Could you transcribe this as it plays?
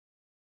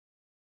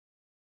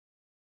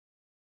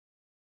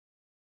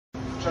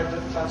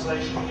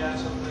translation yet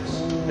on this?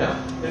 No.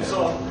 It's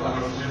on,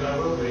 well, there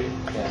will be.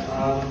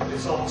 Yeah.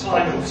 It's on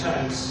time and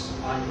tense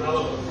and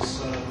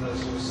relevance, and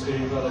as you'll see,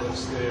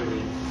 relevance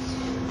theory is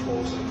an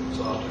important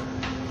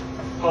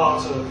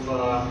part of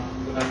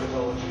the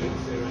methodology and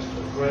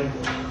theoretical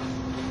framework that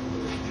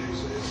it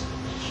uses.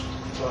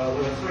 There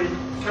are 3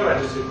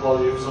 co-edited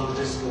volumes on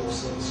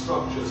discourse and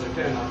structures.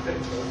 Again, I think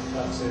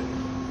that's in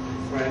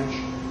French,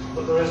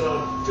 but there is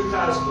a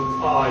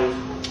 2005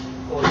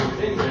 volume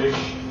in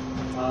English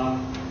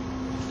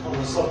on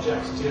the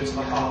subject dear to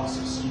the hearts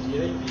of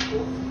CDA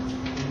people,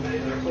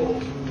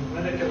 called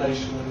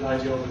Manipulation and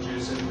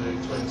Ideologies in the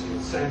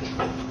 20th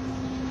Century.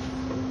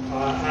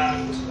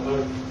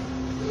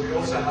 He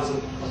also has a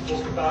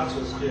book about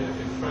us here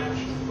in French,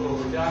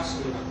 called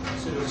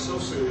The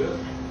Saussure.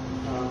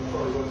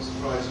 Probably won't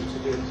surprise you to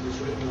hear that it's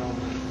written on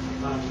the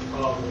Mountain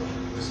Father of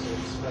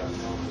linguistics, better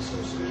known as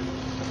Saussure.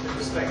 The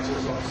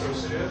Perspectives on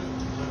Saussure.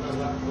 I know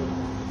that book,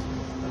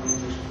 an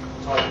English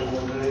title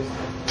one day.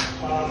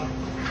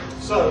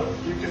 So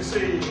you can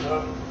see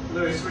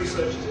Louis'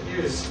 research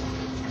is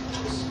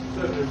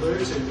firmly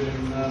rooted in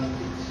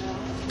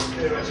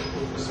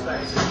theoretical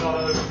perspective, not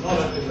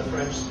only in the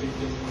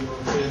French-speaking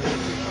European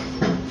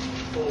English,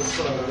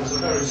 also there's a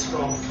very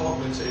strong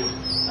cognitive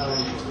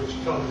element which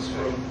comes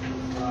from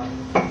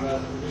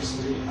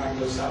recently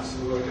Anglo-Saxon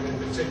work, and in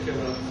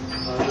particular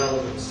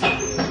relevance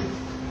theory.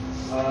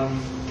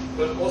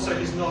 But also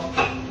he's not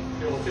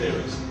pure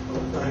theorist,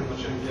 very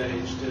much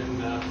engaged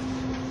in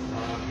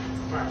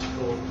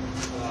practical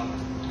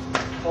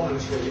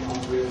commentary on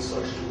real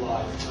social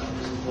life,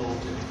 and is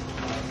involved in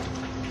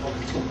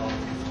commenting on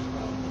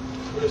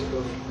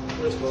political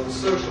and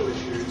social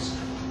issues in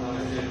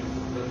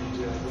the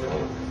media,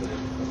 working with the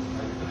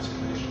United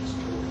Nations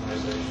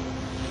Organization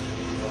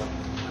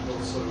and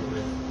also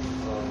with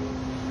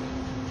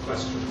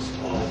questions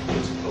of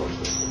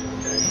intercultural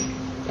communication.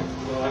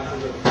 Well, I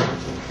hand over.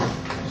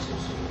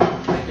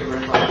 Thank you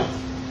very much.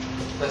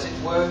 Does it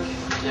work?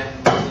 Yeah,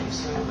 I think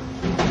so.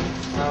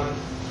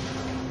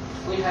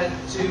 We had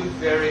 2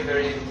 very,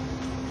 very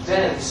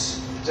dense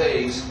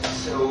days,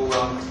 so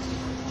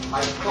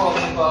I thought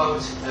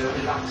about a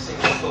relaxing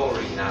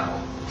story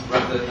now,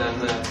 rather than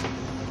a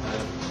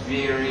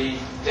very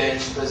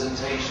dense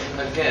presentation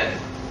again.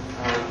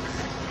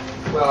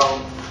 Well,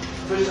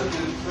 first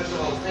of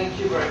all, thank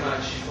you very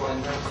much for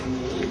inviting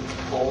me,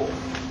 Paul,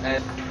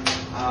 and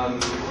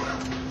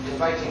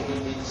inviting me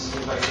means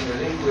inviting a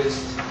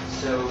linguist,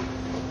 so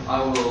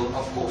I will,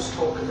 of course,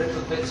 talk a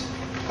little bit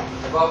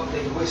about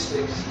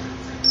linguistics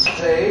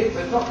today,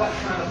 but not that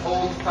kind of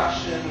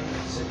old-fashioned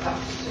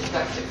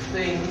syntactic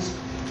things,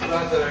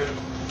 rather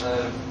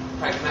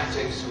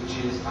pragmatics, which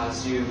is,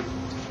 as you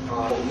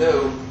all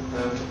know,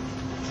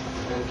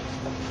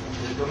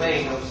 the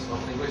domain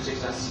of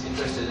linguistics that's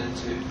interested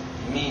into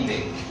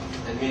meaning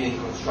and meaning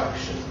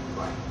construction.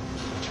 Right.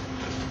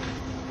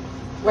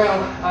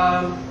 Well,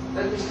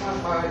 let me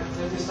start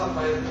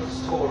by a little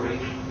story.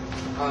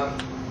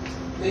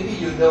 Maybe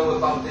you know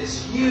about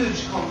this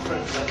huge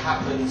conference that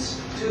happens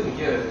 2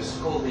 years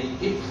called the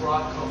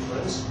IPRA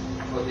conference,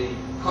 or the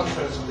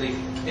Conference of the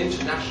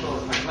International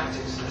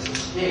Pragmatics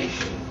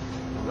Association.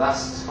 The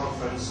last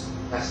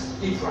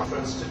IPRA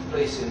conference took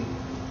place in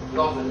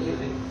London,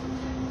 Italy.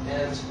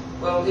 And,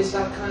 well, it's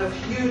that kind of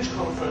huge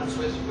conference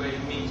where you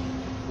meet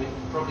with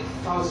probably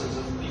thousands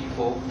of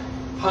people,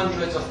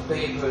 hundreds of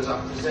papers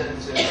are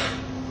presented,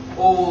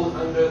 all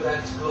under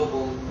that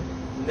global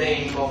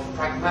name of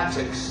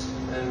pragmatics.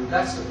 And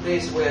that's the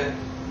place where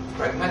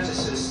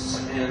pragmaticists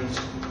and,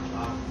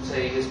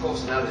 say,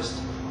 discourse analysts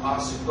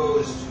are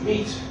supposed to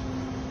meet.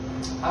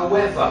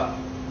 However,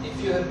 if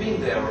you have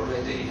been there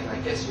already, and I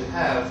guess you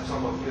have,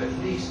 some of you at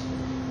least,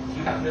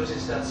 you have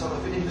noticed that sort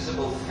of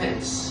invisible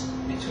fence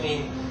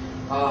between,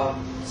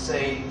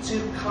 say,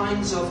 2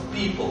 kinds of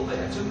people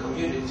there, 2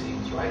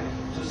 communities, right?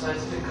 2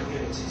 scientific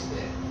communities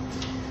there.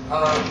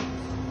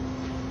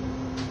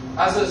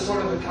 As a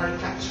sort of a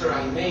caricature,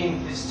 I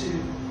named these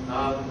 2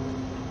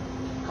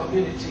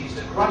 communities,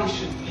 the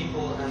Grecian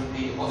people and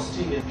the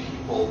Austinian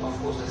people. Of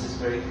course, this is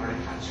very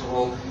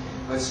caricatural.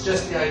 It's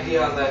just the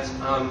idea that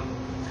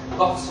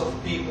lots of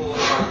people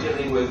are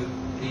dealing with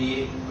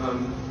the,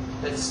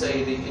 let's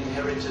say, the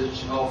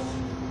inheritage of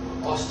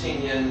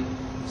Austinian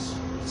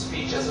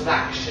speech as an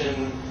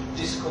action,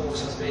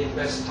 discourse as being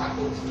best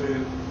tackled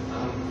through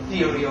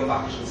theory of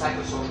action,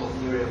 psychosocial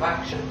theory of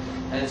action,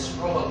 and it's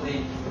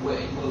probably where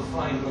you will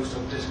find most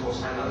of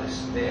discourse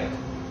analysts there.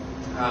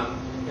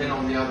 And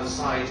on the other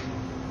side,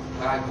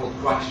 what I call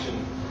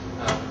Grecian,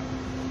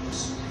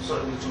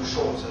 certainly too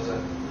short as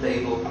a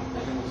label,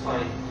 and you will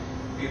find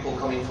people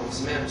coming from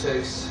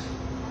semantics,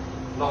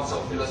 lots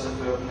of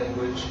philosophers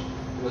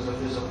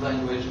of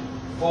language,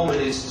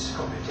 formalists,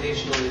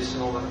 computationalists,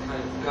 and all that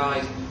kind of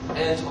guys,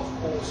 and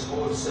of course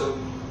also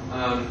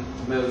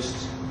most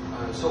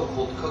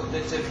so-called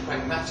cognitive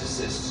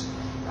pragmaticists,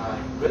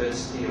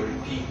 relevance theory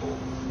people.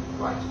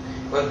 Right.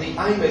 Well, the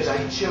image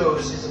I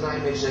chose is an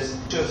image that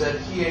shows that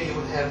here you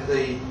would have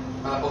the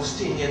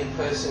Austinian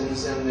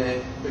persons and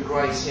the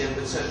Graecian,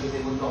 but certainly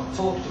they would not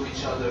talk to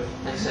each other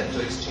except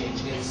to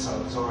exchange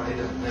insults or I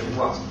don't know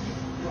what.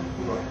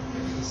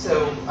 Right.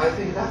 So I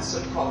think that's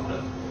a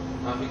problem,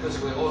 because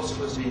we're all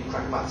supposed to be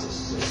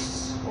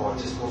pragmaticists or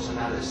discourse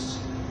analysts.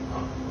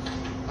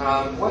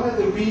 What are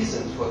the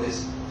reasons for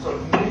this sort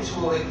of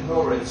mutual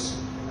ignorance?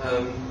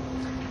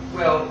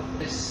 Well,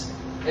 this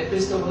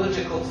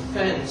epistemological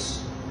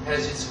fence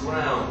has its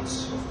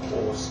grounds, of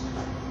course,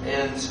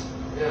 and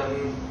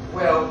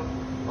well,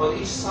 on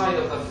each side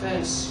of the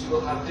fence you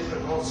will have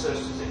different answers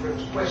to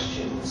different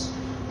questions.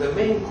 The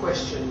main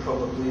question,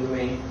 probably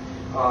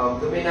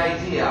the main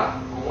idea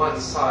on one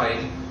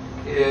side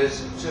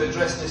is to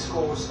address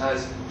discourse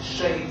as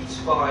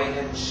shaped by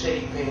and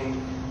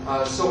shaping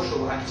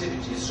social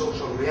activities,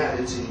 social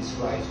realities,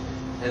 right?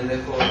 And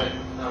therefore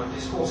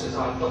discourses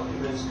are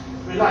documents,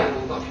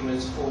 reliable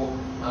documents for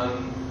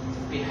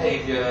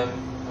behavior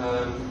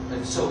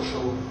and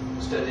social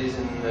studies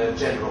in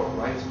general,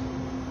 right?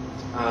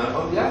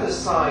 On the other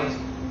side,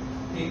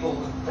 people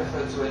would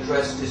prefer to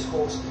address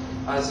discourse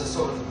as a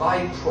sort of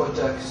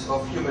byproduct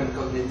of human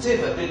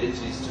cognitive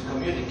abilities to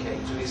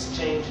communicate, to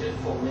exchange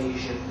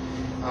information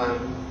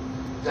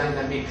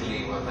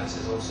dynamically. Well, that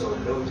is also a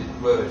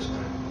loaded word.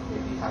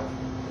 Maybe have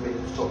a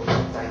minute to talk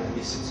about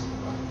dynamicism.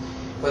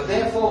 But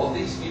therefore,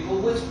 these people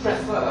would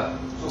prefer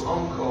to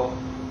anchor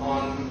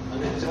on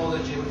an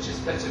epistemology which is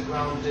better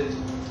grounded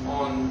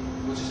on,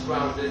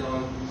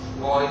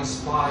 or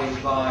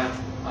inspired by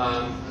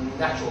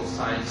natural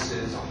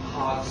sciences, or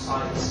hard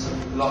science,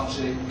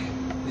 logic,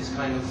 these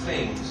kind of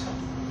things.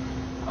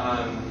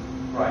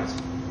 Right.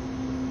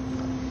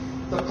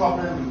 The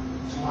problem,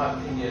 to my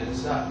opinion,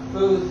 is that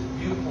both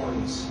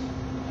viewpoints,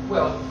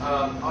 well,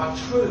 are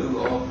true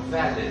or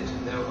valid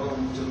in their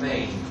own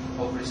domain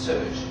of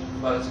research,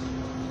 but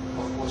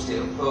of course they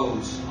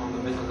oppose on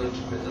the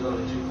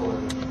methodological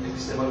and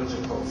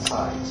epistemological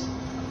sides.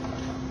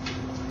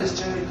 Let's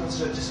generally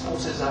consider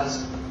discourses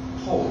as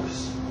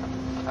wholes,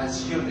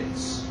 as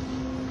units,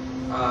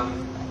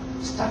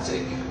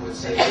 static, I would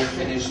say,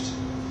 finished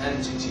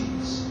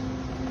entities.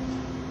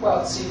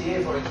 Well,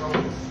 CDA, for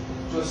example,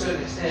 to a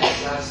certain extent,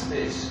 does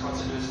this,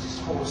 considers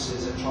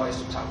discourses and tries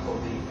to tackle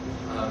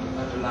the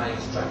underlying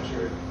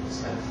structure,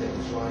 this kind of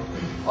things, right?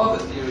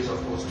 Other theories,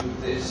 of course, do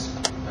this.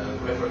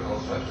 Rhetorical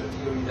structure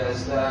theory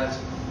does that.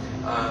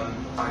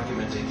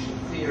 Argumentation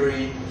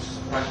theory,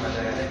 pragma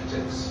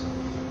dialectics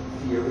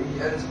theory,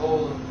 and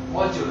all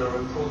modular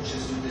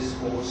approaches to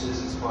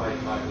discourses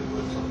inspired by the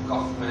works of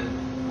Goffman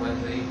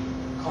when they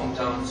come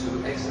down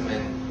to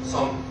examine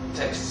some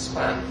text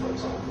span, for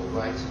example,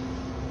 right?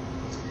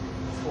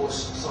 Of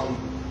course, some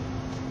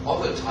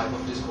other type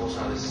of discourse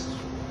analysts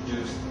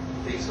do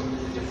things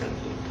completely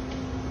differently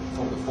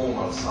from the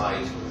formal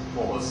side,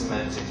 formal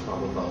semantics, blah,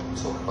 blah, blah. We'll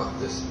talk about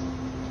this.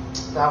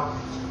 Now,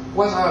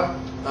 what are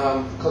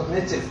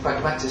cognitive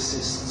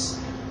pragmaticists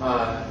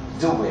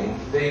doing?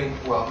 They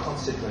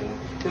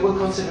will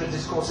consider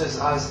discourses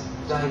as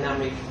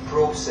dynamic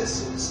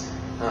processes.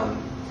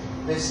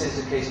 This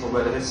is the case for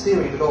relevance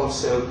theory, but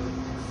also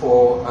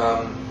for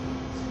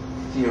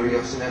theory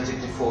of semantic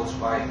defaults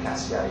by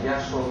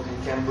Cassia-Yashel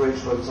in Cambridge,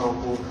 for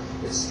example.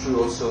 It's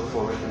true also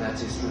for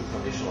Reconetti's root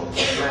conditional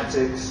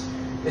pragmatics.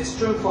 It's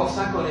true for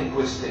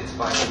psycholinguistics,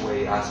 by the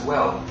way, as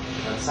well.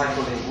 And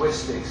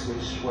psycholinguistics,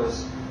 which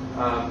was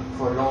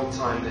for a long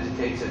time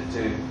dedicated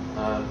to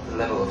the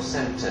level of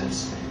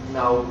sentence,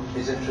 now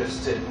is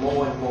interested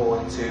more and more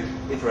into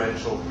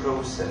differential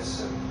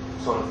process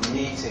and sort of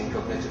meeting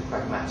cognitive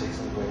pragmatics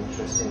in a very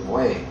interesting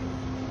way.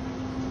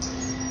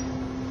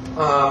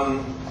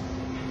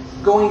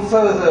 Going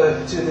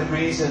further to the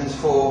reasons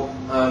for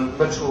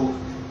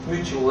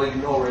mutual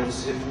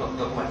ignorance, if not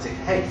dogmatic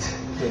hate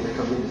in the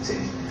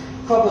communities,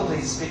 probably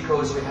it's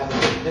because we have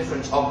a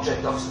different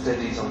object of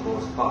studies on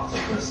both parts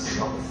of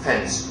the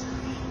fence.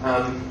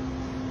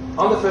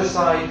 On the first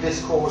side,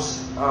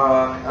 discourse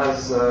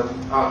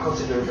are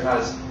considered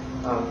as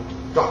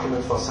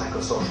documents for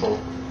psychosocial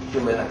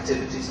human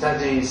activity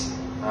studies,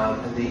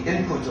 and the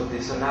input of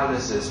this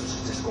analysis, which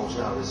is discourse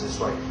analysis,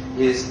 right,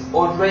 is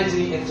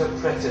already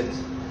interpreted,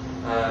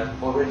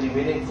 already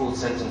meaningful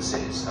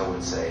sentences, I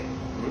would say,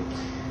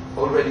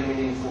 already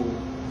meaningful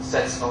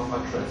sets of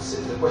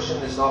utterances. The question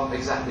is not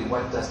exactly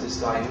what does this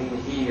guy mean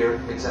here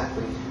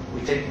exactly.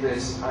 We take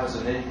this as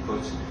an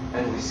input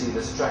and we see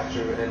the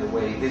structure and the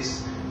way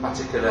this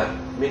particular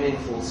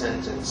meaningful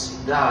sentence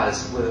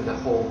does within the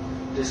whole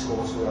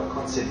discourse we are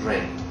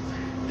considering.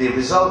 The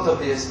result of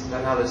this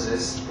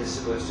analysis is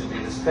supposed to be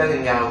the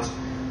spelling out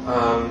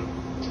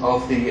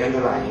of the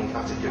underlying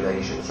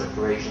articulation,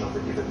 structuration of a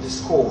given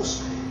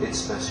discourse,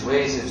 its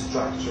persuasive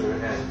structure,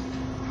 and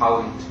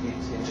how it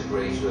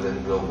integrates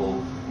within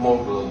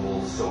more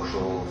global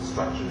social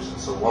structures and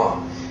so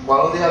on.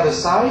 While on the other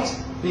side,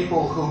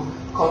 people who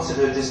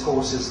consider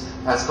discourses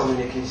as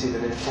communicative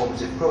and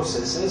informative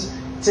processes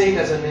take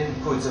as an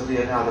input of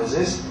the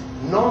analysis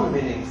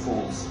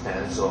non-meaningful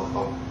spans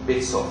or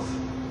bits of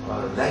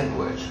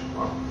language.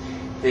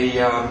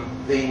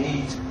 They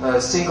need a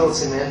single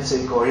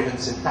semantic or even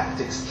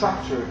syntactic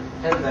structure,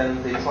 and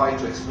then they try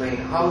to explain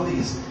how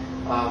these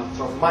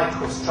sort of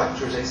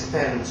microstructures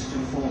expand to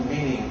full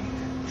meaning,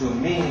 to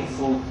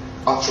meaningful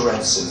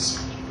utterances.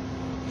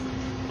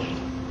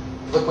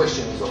 The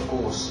question is, of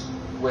course,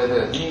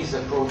 whether these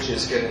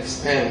approaches can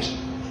expand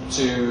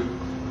to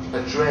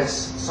address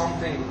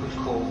something we could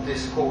call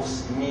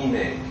discourse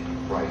meaning,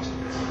 right?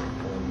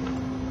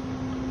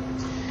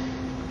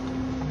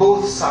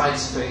 Both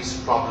sides face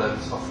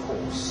problems, of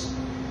course.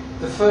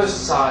 The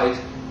first side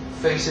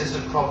faces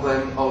the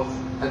problem of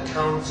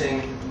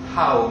accounting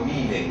how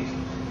meaning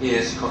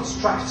is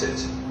constructed.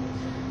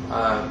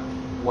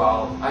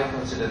 While I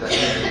consider that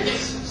meaning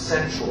is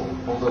central,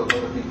 although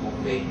other people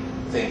may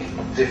think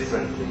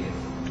differently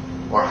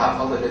or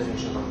have other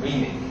definitions of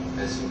meaning,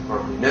 as you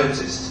probably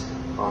noticed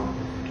from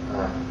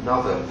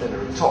another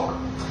plenary talk.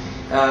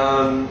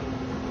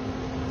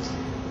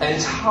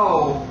 And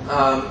how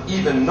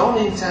even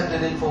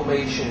non-intended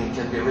information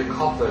can be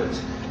recovered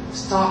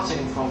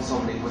starting from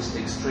some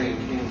linguistic stream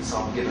in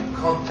some given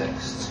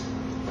context.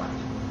 Right.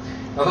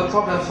 Now the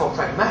problem for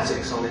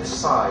pragmatics on its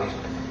side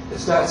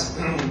is that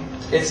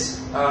it's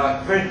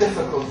very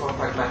difficult for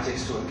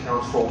pragmatics to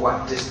account for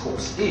what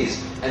discourse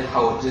is and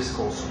how a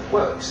discourse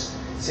works,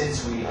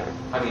 since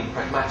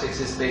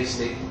pragmatics is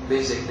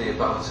basically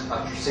about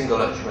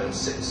single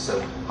utterances.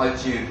 So how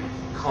do you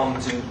come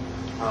to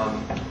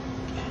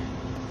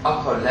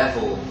upper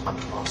level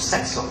of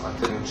sets of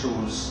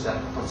tools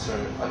that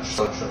concern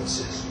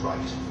utterances,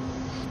 right?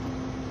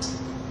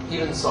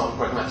 Even some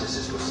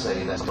pragmaticists would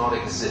say that does not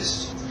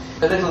exist.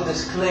 A little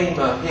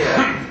disclaimer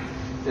here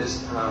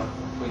is,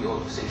 we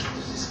always say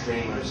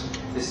disclaimers,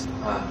 this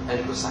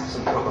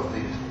Anglo-Saxon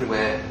probably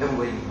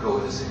everywhere you go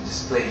there's a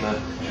disclaimer.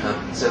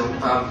 So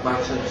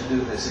my turn to do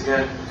this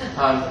again.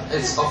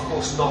 It's of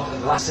course not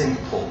that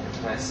simple.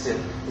 Still,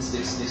 it's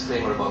this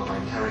disclaimer about my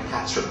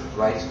caricature,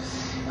 right?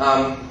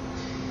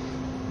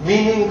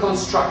 Meaning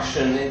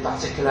construction, in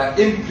particular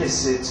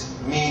implicit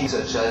means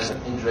such as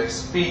indirect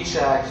speech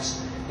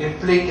acts,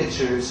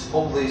 implicatures,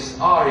 all these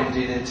are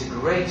indeed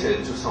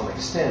integrated to some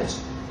extent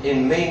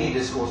in many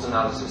discourse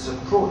analysis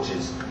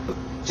approaches.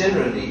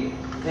 Generally,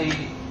 the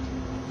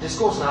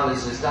discourse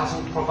analysis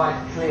doesn't provide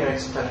clear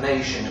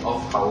explanation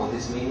of how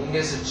this meaning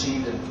is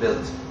achieved and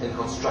built and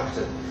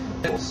constructed.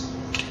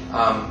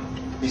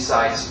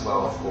 Besides,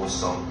 well, of course,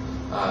 some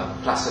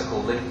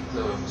classical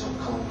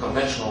some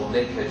conventional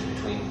linkage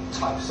between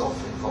types of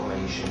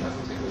information that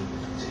we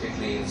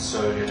typically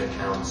insert in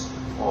accounts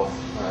of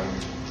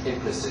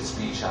implicit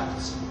speech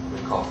acts,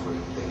 recovery,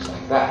 things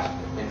like that,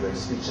 indirect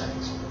speech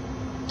acts.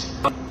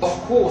 Of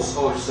course,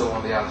 also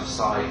on the other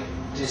side,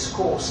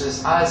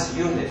 discourses as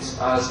units,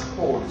 as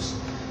wholes,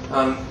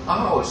 are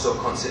also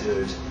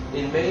considered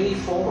in many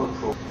formal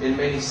approaches, in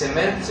many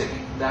semantic,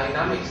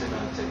 dynamic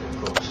semantic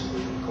approaches,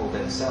 we call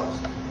themselves,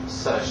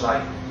 such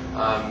like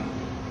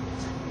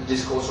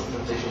discourse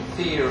representation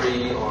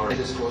theory or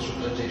discourse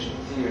representation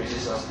theories.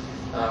 These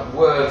are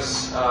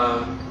works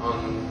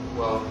on,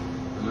 well,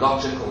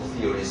 logical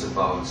theories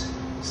about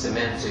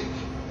semantic,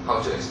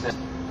 how to extend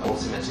all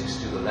semantics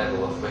to the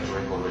level of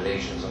rhetorical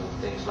relations and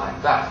things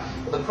like that.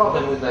 But the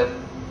problem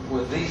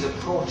with these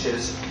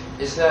approaches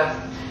is that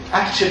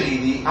actually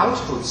the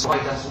output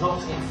side does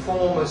not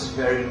inform us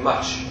very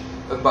much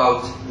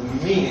about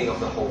the meaning of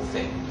the whole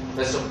thing.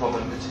 That's a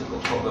problem, a typical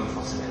problem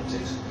for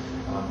semantics.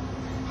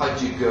 How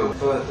do you go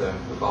further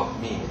about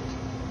meaning?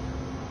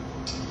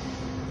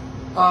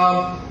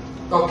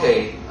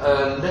 Okay,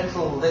 a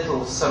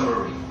little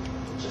summary,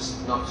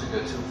 just not to go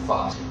too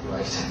fast,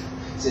 right?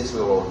 Since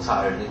we're all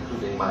tired,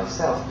 including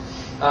myself.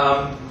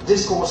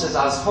 Discourses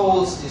as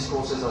wholes,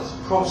 discourses as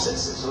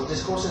processes. So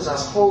discourses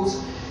as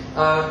wholes,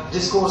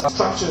 discourse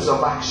structures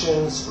of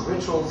actions,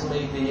 rituals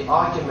maybe,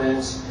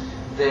 arguments.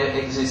 There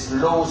exist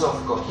laws of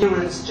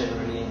coherence,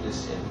 generally in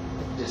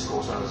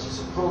discourse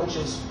analysis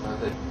approaches.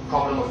 The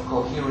problem of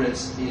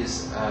coherence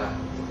is a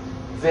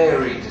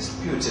very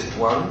disputed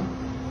one.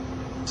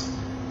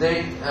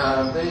 There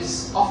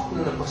is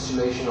often a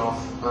postulation of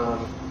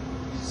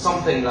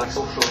something like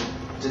social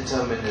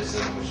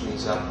determinism, which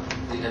means that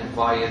the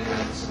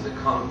environment and the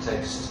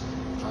context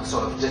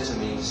sort of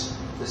determines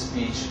the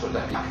speech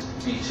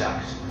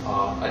act,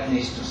 at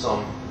least to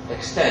some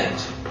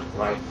extent,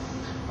 right?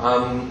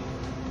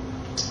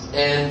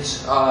 And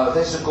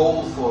there's a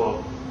goal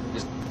for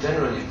this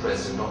generally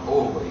present, not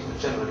always, but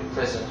generally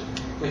present,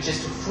 which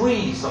is to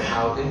free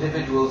somehow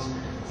individuals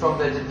from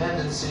their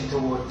dependency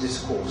toward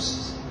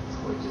discourses.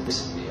 Where did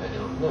this be? I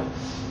don't know.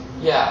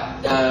 Yeah,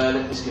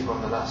 let me skip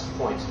on the last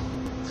point.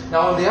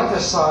 Now, on the other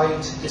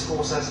side,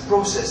 discourse as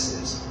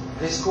processes.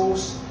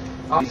 Discourse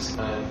asks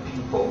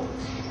people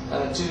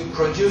to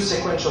produce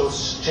sequential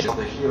change of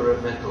the hearer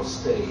mental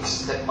state,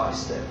 step by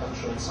step,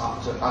 utterance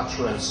after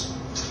utterance.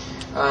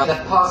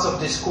 That parts of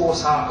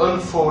discourse are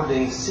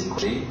unfolding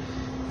sequentially,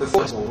 the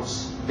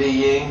discourse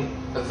being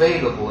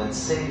available in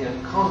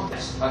salient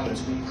context,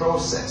 utterance be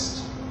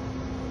processed.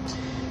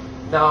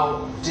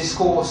 Now,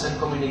 discourse and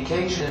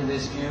communication in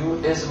this view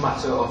is a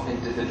matter of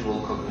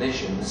individual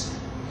cognitions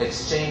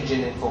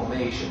exchanging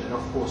information. And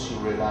of course you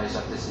realize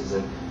that this is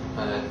a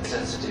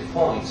sensitive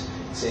point,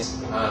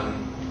 since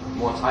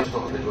what I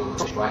talk about will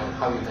coach, right?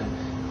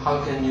 And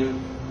how can you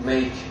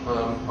make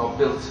or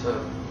build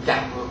a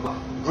gap,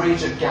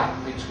 bridge a gap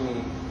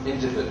between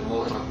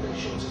individual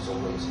cognitions is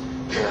always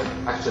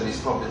actually it's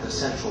probably the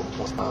central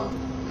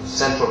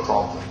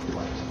problem,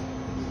 right?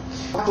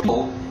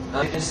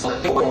 It's the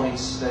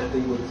points that they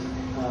would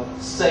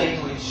say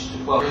to each,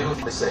 well, they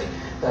would say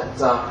that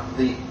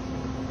the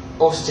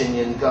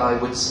Austinian guy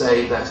would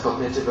say that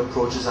cognitive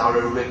approaches are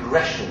a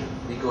regression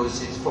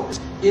because it's focused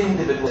on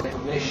individual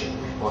cognition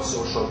or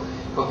social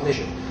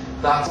cognition.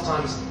 That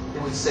sometimes they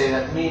would say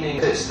that meaning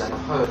exists, and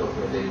I've heard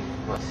already,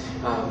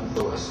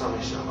 though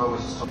astonished, I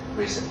was astonished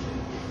recently.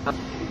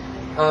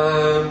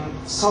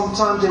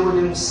 Sometimes they would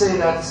even say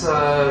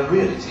that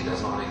reality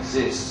does not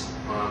exist.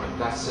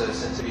 That's a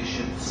sensitive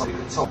issue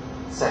talk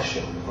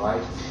session,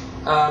 right?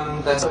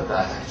 That's not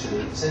bad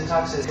actually.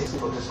 Syntax is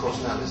for discourse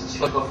analysis.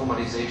 Local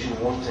formalization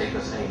won't take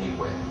us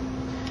anywhere.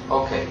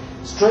 Okay,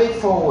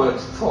 straightforward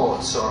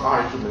thoughts or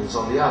arguments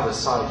on the other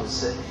side would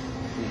say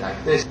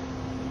like this.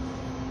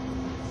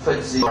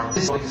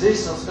 This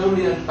existence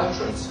only an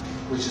utterance,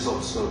 which is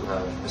also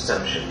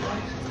assumption,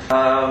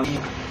 right?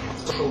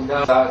 Social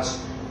that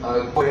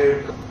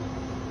where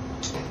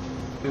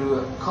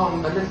to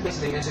come a little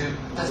bit into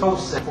the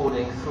process of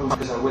falling through,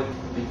 because I would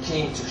be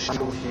keen to show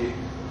if you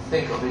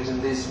think of it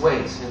in these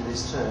ways, in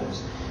these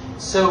terms.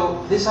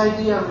 So this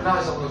idea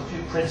relies on a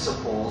few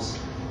principles.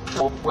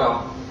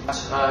 Well,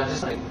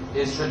 this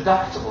is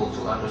reductible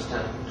to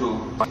understand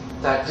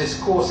that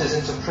discourse is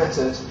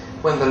interpreted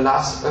when the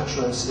last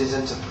utterance is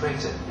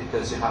interpreted,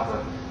 because you have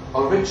an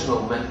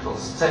original mental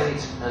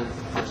state and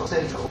mental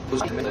state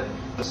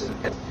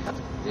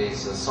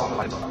is a sort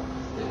of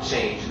the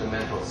change in the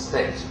mental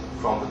state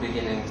from the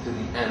beginning to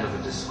the end of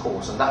a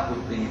discourse, and that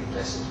would be the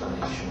best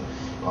explanation.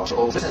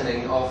 Or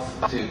listening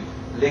off to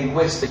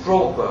linguistic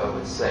proper, I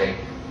would say,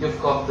 you've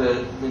got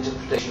the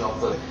interpretation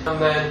of the, and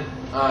then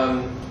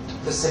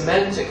the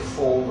semantic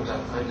form, which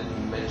I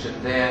didn't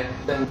mention there,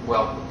 then,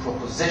 well, the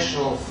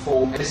propositional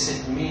form,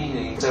 implicit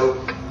meaning, so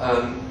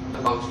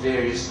about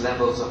various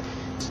levels of,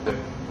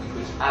 we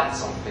could add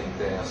something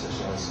there,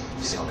 such as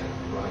something,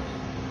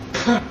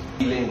 right?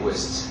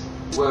 Linguists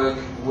work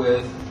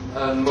with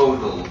a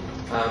modal,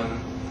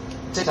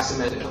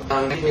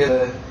 semantic,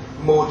 here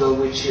a modal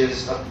which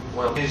is,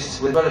 well,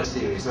 used with relevance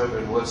theory, it's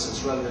very words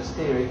since relevance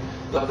theory,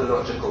 but the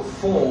logical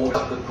form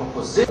of the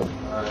proposition,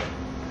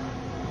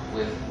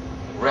 with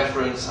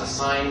reference,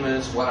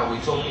 assignments, what are we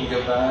talking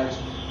about,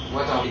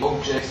 what are the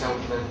objects that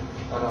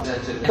are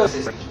presented, this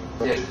is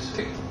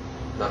the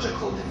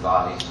logical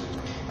device.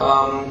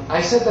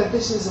 I said that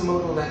this is a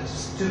model that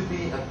is to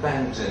be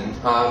abandoned.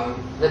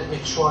 Let me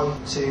try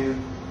to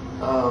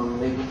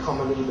maybe come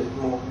a little bit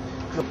more.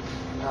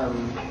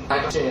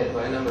 I shared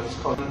by a number of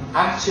scholars.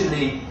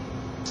 Actually,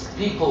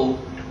 people,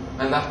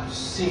 and that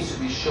seems to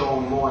be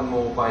shown more and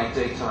more by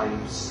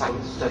daytime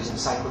studies in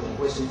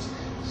psycholinguistics,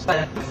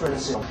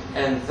 difference,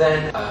 and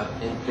then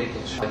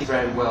implicate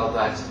very well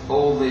that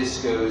all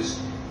this goes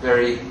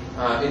very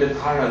in a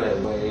parallel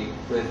way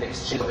with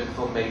exchange of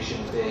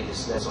information,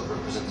 various levels of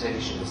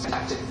representation, the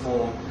syntactic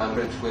form,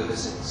 with the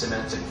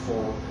semantic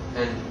form,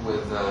 and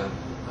with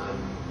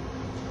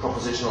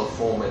propositional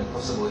form and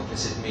possible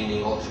implicit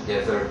meaning all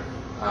together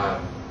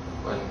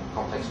when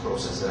complex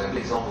processes. And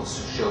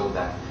examples to show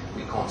that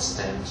we can't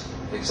stand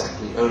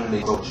exactly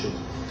only what should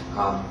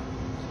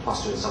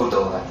posture as a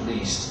model at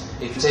least.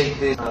 If you take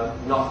this,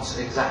 not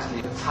exactly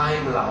a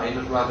timeline,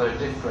 but rather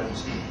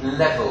different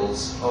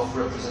levels of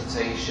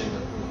representation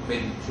that will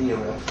be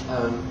clearer,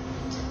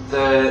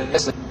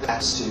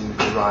 that's to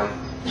derive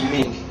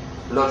meaning,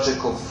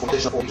 logical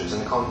features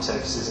and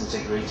context is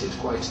integrated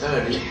quite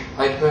early.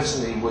 I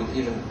personally would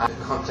even add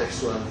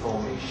contextual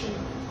information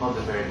on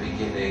the very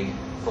beginning,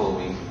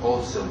 following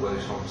also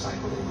works from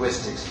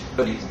psycholinguistics,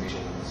 early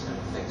visions and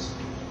things.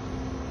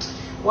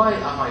 Why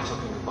am I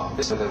talking about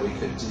this? Whether we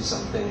could do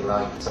something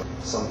like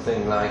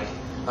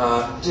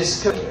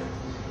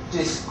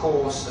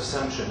discourse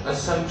assumption,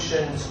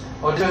 assumptions,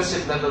 or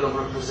discursive level of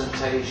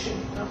representation.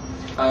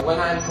 When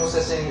I'm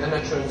processing an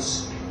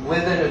utterance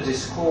within a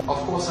discourse, of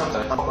course I'm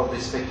probably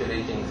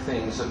speculating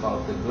things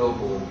about the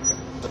global.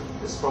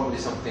 There's probably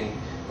something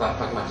that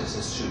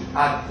pragmaticists should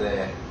add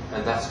there,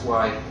 and that's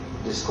why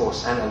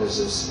discourse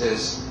analysis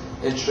is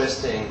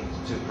interesting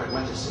to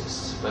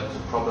pragmaticists, but the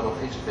problem of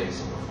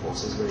interfacing, of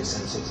course, is very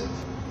sensitive.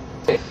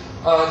 Okay.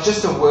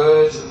 Just a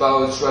word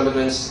about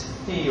relevance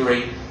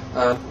theory,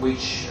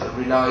 which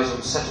relies on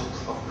a set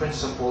of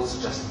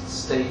principles, just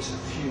state a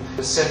few.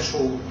 The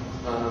central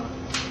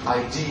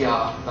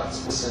idea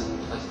that's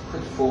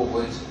put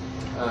forward,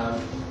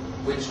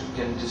 which we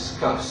can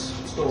discuss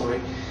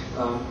story.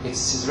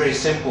 It's very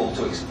simple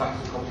to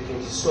expect a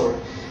complicated story.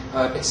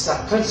 It's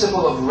that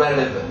principle of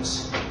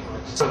relevance,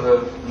 sort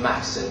of a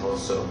maxim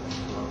also.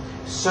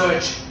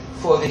 Search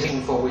for the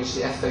thing for which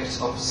the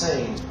effects of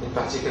saying, in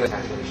particular,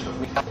 calculation of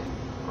meaning,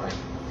 right?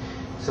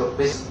 So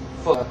this,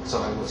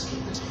 so I will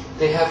skip it.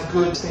 They have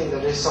good thing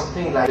that is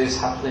something like this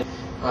happening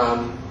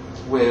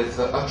with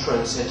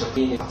utterance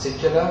interpreting in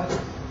particular.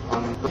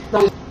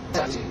 Now,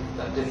 that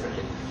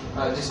differently.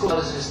 Discourse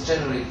analysis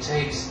generally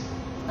takes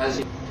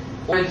as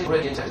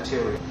already into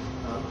theory.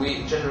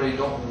 We generally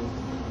don't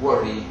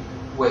worry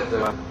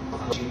whether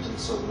achieved and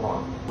so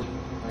on.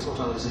 Discourse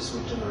analysis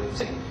we generally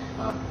take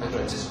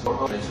utterances for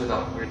opponents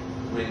without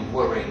really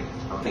worrying.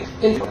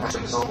 In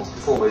examples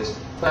forward,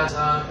 but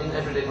in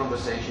everyday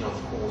conversation, of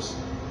course,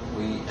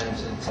 we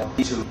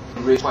enter to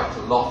read quite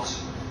a lot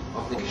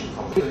of the information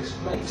from the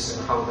explains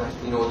how that,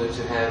 in order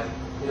to have,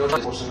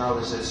 discourse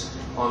analysis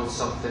on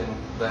something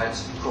that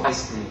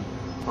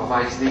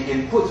provides the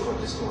input for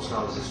discourse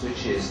analysis,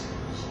 which is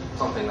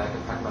something like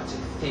a pragmatic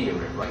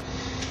theory, right?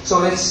 So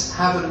let's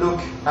have a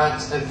look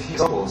at a few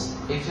examples.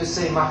 If you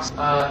say max,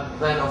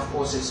 then of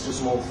course it's too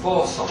small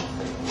for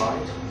something,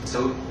 right?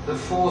 So the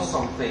for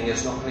something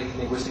is not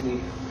linguistically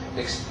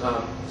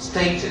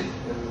stated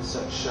in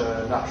such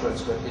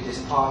utterance, but it is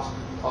part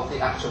of the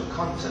actual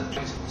content.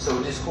 Right?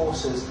 So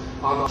discourses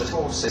are not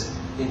discourses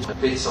into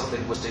bits of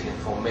linguistic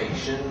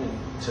information in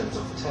terms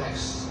of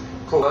text,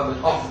 but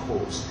of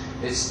course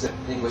it's the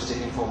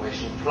linguistic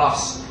information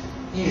plus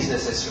is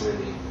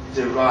necessarily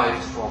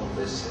derived from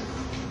this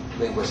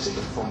linguistic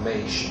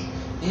information,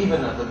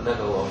 even at the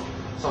level of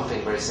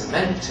something very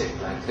semantic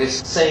like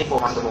this. Saying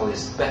for animal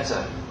is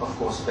better, of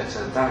course,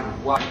 better than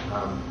what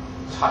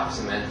type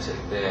semantic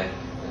there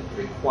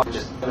requires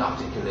just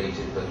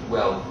unarticulated but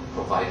well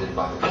provided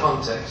by the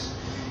context.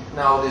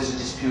 Now there's a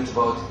dispute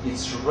about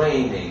it's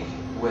raining,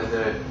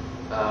 whether,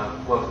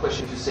 well, the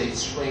question if you say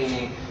it's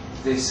raining,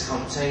 this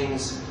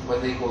contains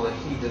what they call a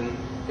hidden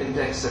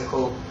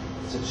indexical,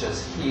 such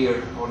as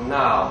here or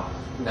now.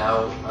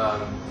 Now,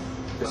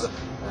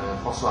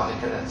 François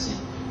Ricardati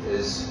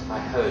is, I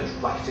heard,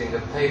 writing a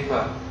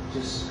paper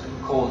just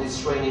called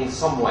 "It's Raining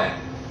Somewhere,"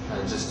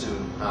 and just to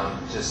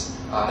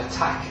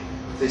attack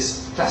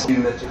this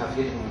classic that you have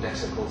hidden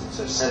indexicals in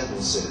such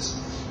sentences,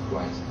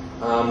 right?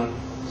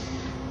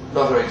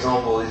 Another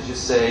example is you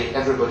say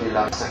everybody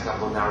likes pasta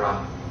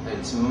carbonara, and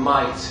it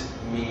might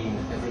mean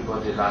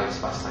everybody likes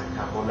pasta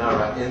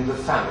carbonara in the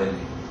family,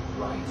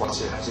 right? What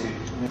you have to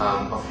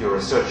of your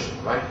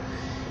assertion, right?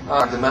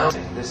 The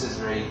mountain. This is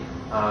very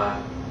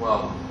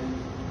well.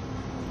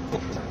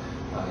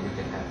 You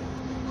can have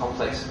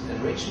complex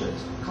enrichment.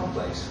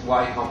 Complex.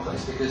 Why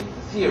complex? Because in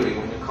theory,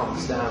 when it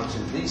comes down to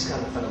these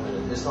kind of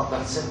phenomena, it's not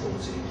that simple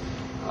to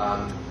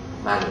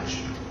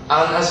manage.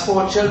 And as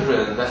for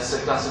children, that's a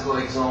classical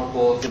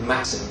example of the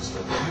maxims.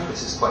 But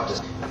this is quite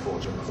just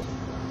unfortunate.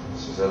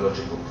 This is a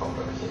logical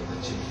problem here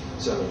that you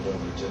certainly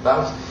don't know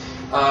about.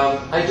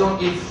 I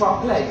don't eat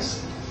frog legs.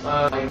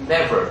 I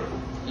never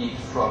eat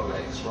frog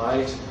legs,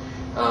 right?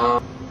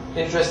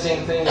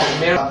 Interesting thing, I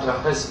married her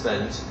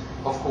husband,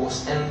 of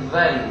course, and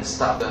then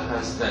stabbed her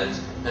husband,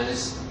 and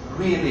it's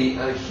really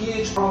a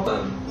huge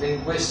problem.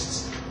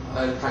 Linguists,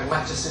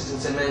 pragmaticists and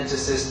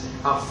semanticists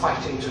are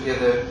fighting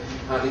together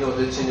in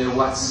order to know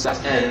what's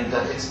that end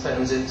that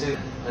expands into,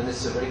 and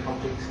it's a very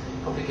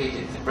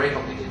complicated thing.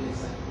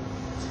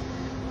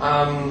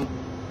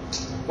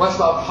 What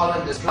about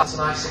Holland? That's a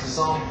nice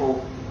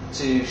example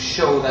to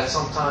show that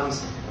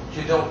sometimes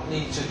you don't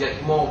need to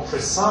get more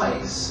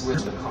precise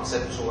with the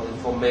conceptual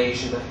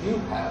information that you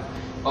have.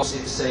 Also,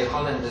 if you say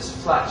Holland is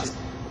flat,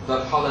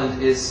 but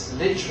Holland is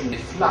literally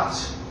flat,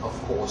 of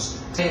course.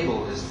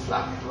 Table is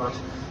flat, right?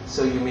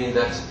 So you mean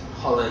that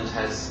Holland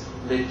has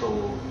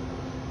little,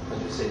 how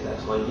do you say that,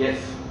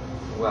 relief?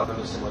 Well, you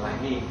understand what I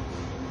mean.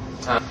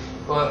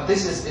 Well,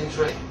 this is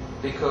interesting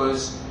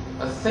because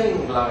a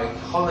thing like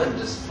Holland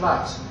is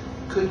flat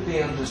could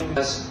be understood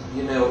as,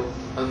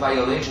 a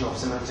violation of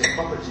semantic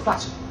property.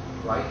 Flat.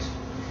 Right?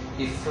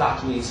 If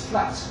flat means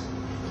flat,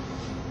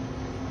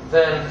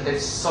 then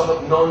it's sort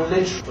of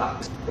non-literal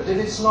flatness. But if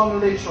it's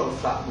non-literal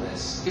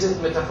flatness,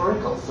 isn't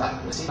metaphorical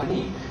flatness?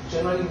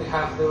 Generally we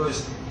have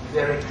those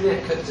very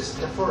clear-cut as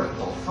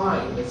metaphorical.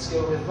 Fine, let's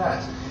go with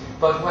that.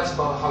 But what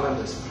about Holland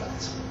is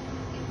flat?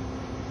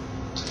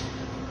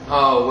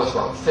 Oh, what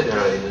about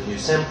Federer in the New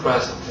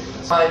Sempra? Something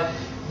that's fine.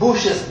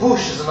 Bush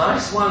is a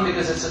nice one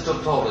because it's a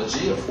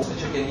tautology, of course, but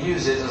you can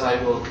use it as I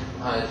will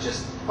I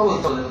will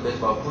talk a little bit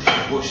about Bush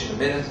in a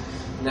minute.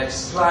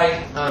 Next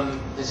slide.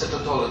 It's a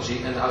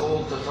tautology, and as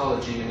all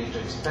tautology, you need to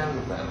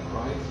expand them,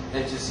 right?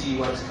 And to see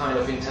what kind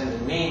of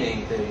intended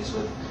meaning there is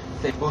with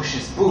things. Bush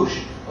is bush,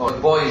 or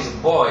boy is a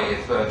boy.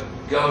 If a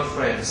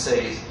girlfriend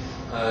says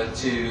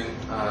if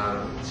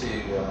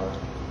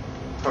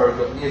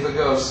a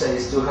girl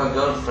says to her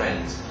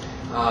girlfriend,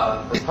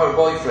 her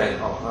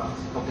boyfriend,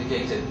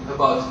 complicated,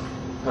 about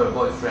her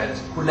boyfriend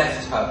who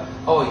left her,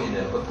 a boy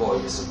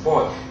is a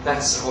boy.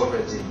 That's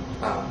already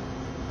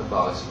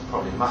about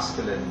probably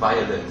masculine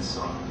violence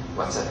or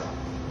whatever.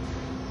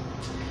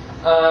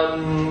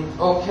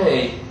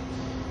 Okay.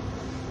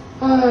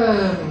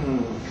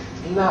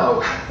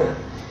 Now,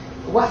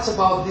 what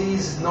about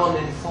these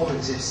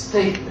non-informative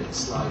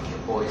statements like a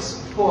boy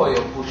is a boy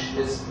or bush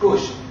is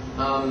bush?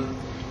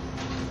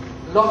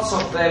 Lots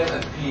of them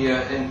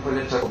appear in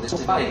political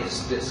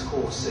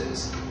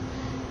discourses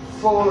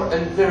for a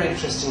very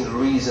interesting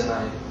reason,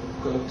 I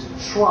going to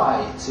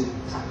try to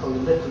tackle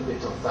a little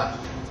bit of that.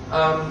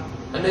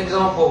 An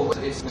example,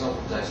 it's an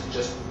example that's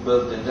just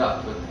built it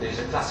up, but there's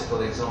a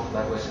classical example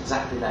that was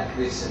exactly like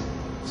this in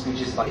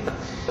speeches by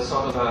a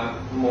sort of a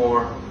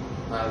more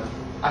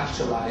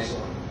actualized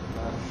or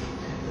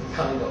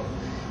kind of.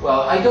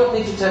 Well, I don't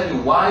need to tell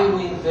you why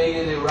we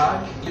invaded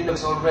Iraq. You know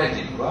it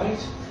already, right?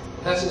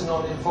 This is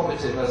not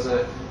informative as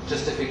a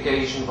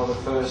justification for the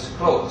first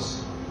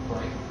clause,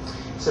 right?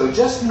 So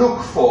just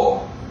look for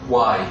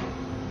why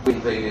we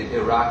invaded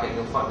Iraq and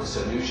you'll find a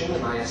solution,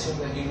 and I assume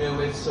that you know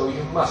it, so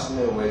you must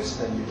know it,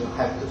 and you don't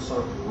have the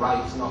sort of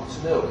right not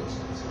to know it.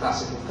 It's a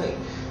classical thing.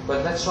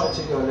 But let's try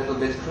to go a little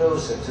bit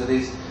closer to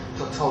these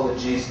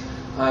tautologies,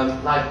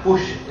 like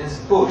Bush is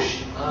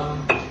Bush.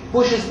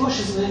 Bush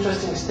is an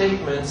interesting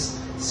statement,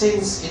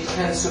 since it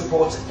can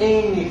support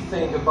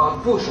anything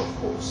about Bush, of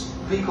course,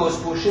 because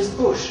Bush is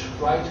Bush,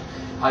 right?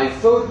 I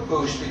vote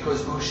Bush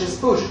because Bush is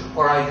Bush,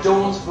 or I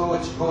don't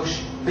vote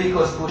Bush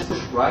because Bush is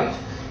Bush, right?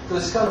 So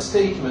this kind of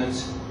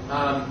statement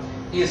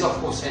is, of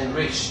course,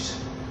 enriched.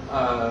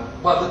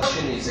 Well, the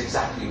question is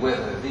exactly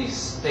whether these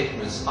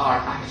statements are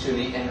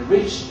actually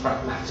enriched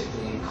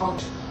pragmatically in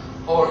content,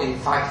 or in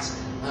fact,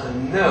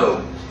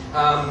 no.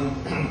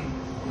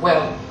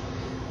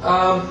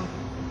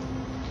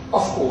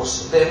 Of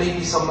course, there may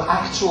be some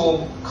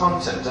actual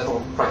content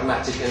or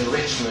pragmatic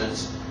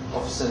enrichment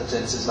of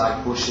sentences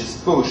like Bush is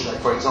Bush. Like,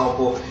 for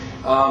example,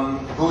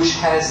 Bush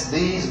has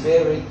these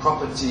varied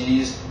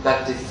properties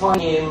that define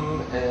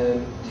him,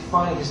 and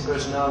define his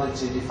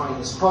personality, define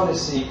his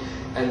policy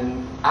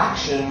and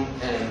action,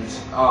 and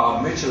are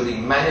mutually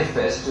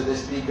manifest to the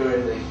speaker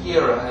and the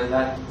hearer, and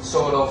that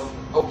sort of,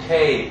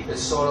 okay,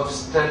 it's sort of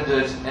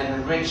standard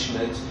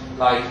enrichment.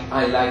 Like,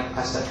 I like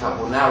pasta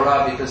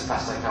carbonara because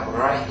pasta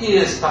carbonara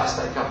is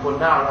pasta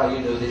carbonara,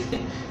 you know this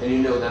thing, and you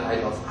know that I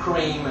love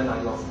cream and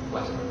I love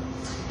whatever.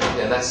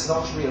 Yeah, that's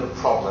not a real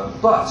problem,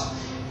 but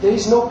there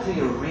is no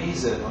clear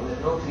reason or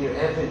no clear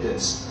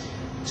evidence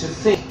to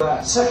think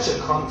that such a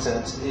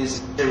content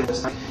is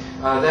irreversible.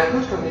 There are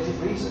good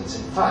cognitive reasons,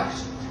 in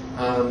fact,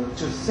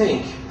 to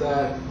think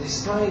that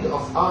this kind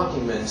of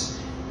arguments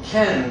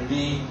can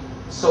be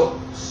so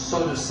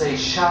to say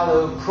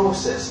shallow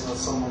process, or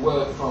some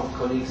work from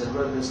colleagues in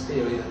relevance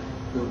theory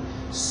who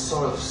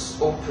sort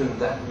of opened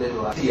that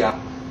little idea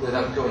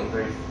without going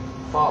very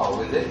far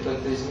with it,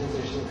 but there's an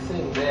interesting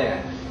thing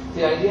there.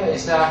 The idea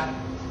is that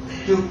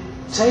you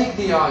take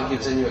the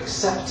argument and you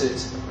accept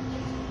it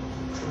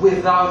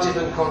without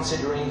even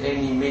considering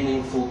any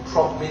meaningful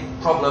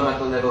problem at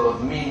the level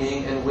of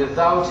meaning, and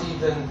without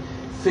even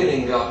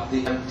filling up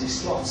the empty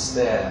slots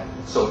there,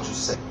 so to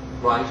say,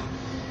 right?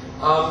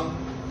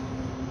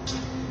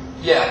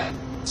 Yeah,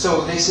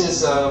 so this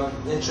is an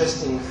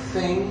interesting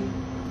thing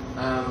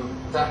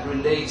that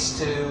relates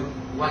to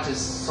what is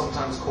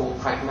sometimes called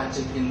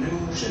pragmatic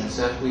illusions,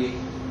 that we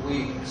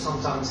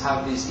sometimes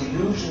have these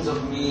illusions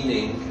of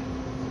meaning,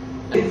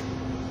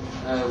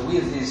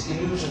 with these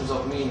illusions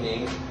of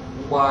meaning,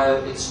 while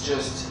it's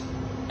just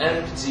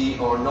empty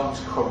or not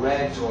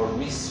correct or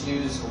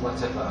misused or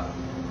whatever.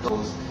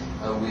 Goes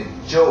with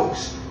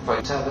jokes. If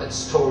I tell that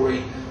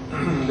story,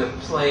 the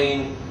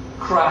plane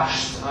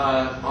crashed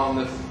on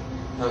the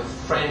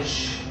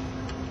French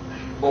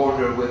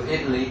border with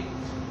Italy,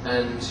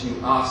 and you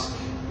ask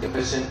the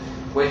person,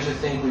 where do you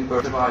think we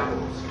burned the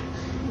Bibles?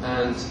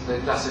 And the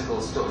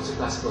classical story, it's a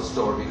classical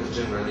story because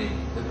generally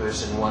the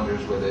person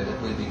wonders whether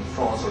it will be in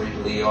France or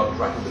Italy or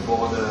right on the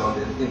border or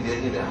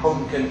in their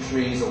home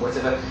countries or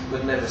whatever,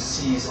 but never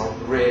sees or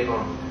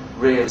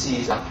rarely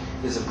sees that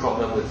there's a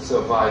problem with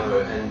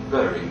survivor and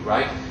bury,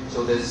 right?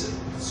 So there's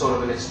sort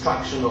of an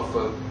extraction of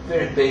a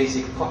very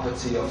basic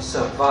property of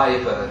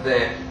survivor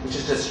there, which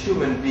is just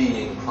human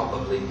being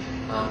probably.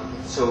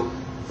 So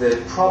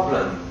the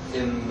problem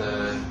in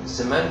the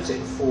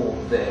semantic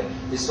form there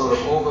is sort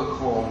of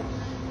overcome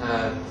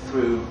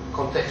through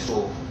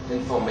contextual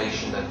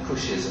information that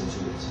pushes into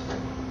it.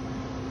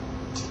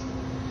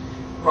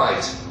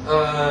 Right.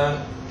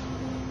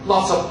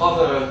 Lots of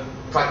other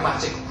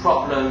pragmatic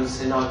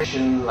problems in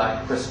argumentation,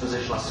 like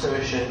presuppositional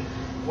assertion.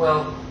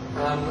 Well,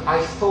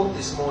 I thought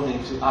this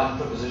morning to add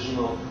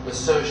prepositional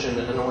assertion,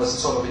 and I was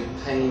sort of in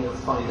pain of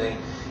finding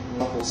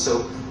novels,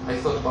 so I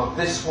thought about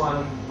this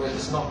one, where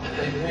it's not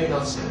maybe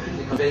not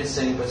completely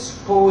convincing, but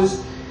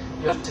suppose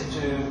you have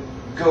to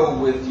go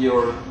with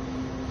your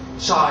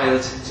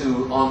child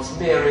to Aunt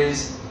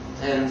Mary's,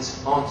 and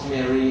Aunt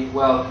Mary,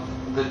 well,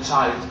 the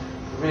child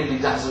really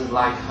doesn't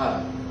like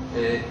her.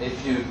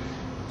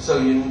 So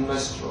you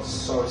must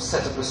sort of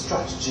set up a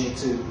strategy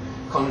to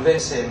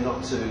convince him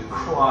not to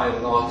cry a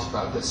lot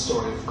about the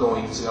story of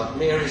going to Aunt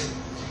Mary's.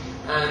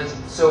 And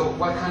so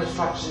what kind of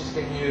strategies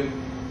can you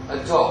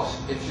adopt?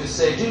 If you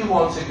say, do you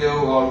want to go,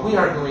 or we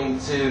are going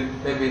to,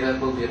 maybe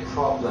that will be a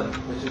problem.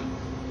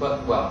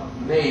 But well,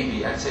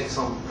 maybe I take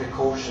some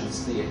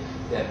precautions there.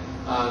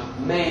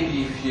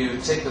 Maybe if you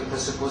take the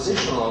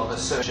presuppositional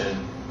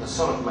assertion,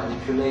 sort of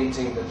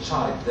manipulating the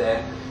child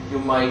there, you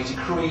might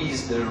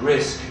decrease the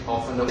risk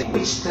of knowing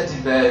which teddy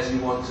bears you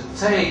want to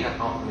take at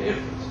Aunt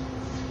Mary's.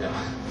 Yeah,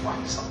 for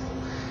example.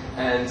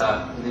 and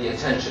the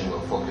attention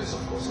will focus,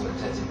 of course, on the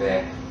teddy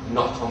bear,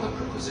 not on the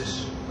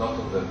preposition, not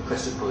on the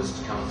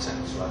presupposed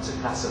content. Right? It's a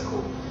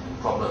classical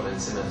problem in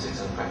semantics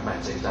and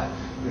pragmatics that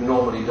you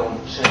normally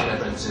don't share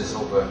references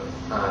over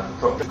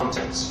proper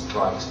contents,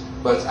 right?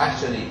 But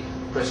actually,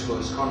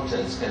 presupposed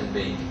contents can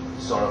be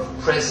sort of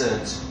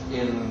present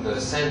in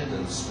the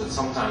sentence, but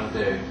sometimes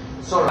they're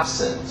sort of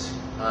absent.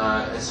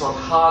 It's sort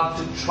of hard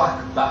to track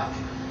back.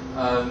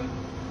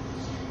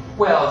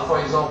 Well,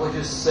 for example, if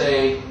you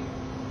say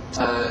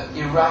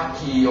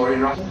Iraqi or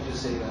Iraqi, did you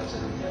say that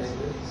in English?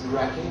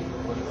 Iraqi,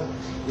 or whatever.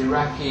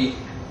 Iraqi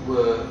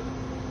were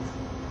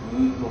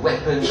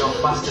weapons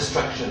of mass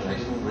destruction. I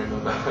didn't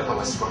remember what I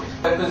was writing.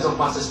 Weapons of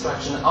mass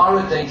destruction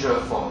are a danger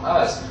for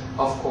us.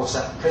 Of course,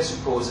 that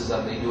presupposes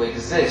that they do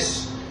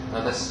exist.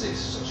 And that's the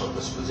sort of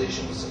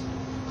presupposition. It's a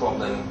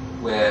problem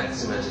where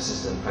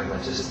semanticists and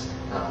pragmaticists,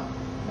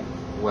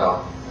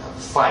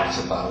 fight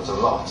about a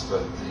lot,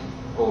 but they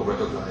all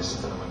recognize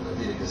the phenomenon that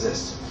did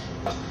exist.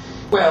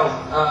 Well,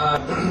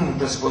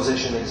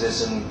 presupposition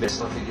exists in various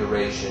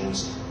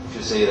configurations. If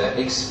you say that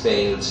X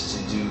failed to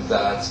do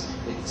that,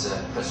 it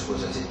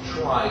presupposes that it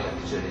tried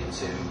actually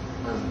to,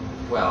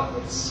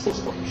 it's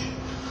presupposition.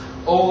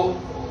 All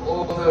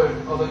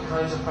other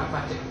kinds of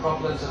pragmatic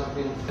problems that have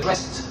been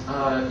addressed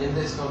in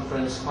this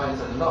conference quite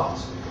a lot.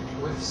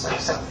 With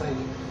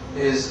something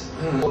is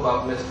all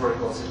about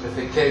metaphorical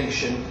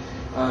simplification.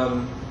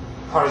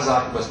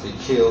 Parasite must be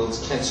killed,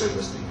 cancer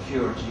must be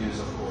cured, use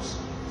of course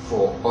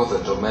for other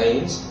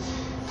domains,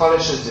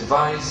 fallacious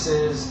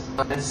devices,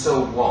 and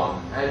so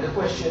on. And the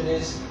question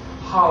is,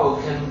 how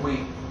can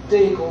we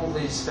take all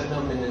these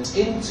phenomena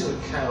into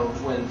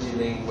account when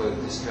dealing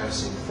with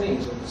discussing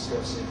things, with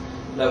discussing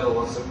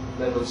levels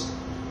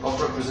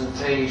of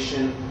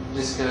representation,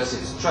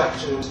 discursive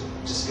structures,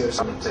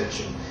 discursive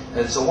orientation,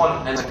 and so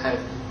on. And I have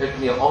a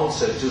clear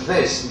answer to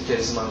this,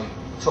 because my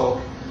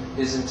talk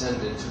is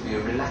intended to be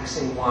a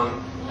relaxing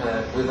one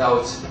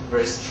without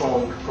very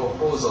strong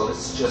proposal.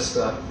 It's just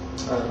a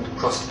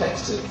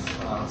prospective,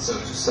 so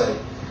to say,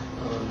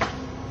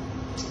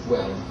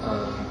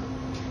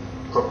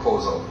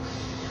 proposal.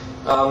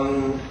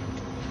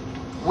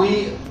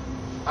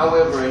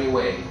 However,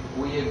 anyway,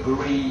 we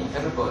agree,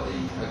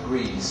 everybody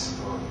agrees,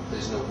 or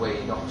there's no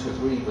way not to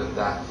agree with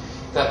that,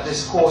 that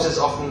discourses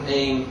often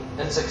aim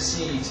and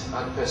succeed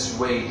at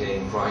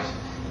persuading, right,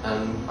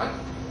 and at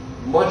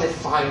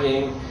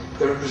modifying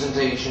the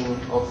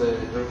representations of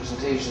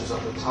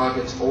the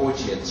target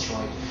audience,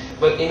 right?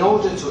 But in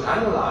order to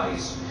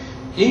analyze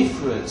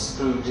influence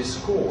through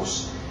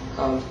discourse,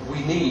 we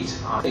need,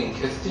 I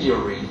think, a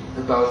theory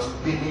about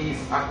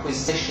belief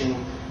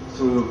acquisition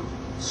through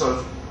sort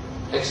of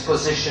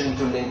exposition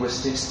to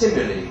linguistic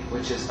stimuli,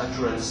 which is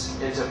utterance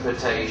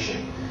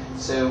interpretation.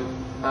 So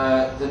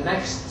the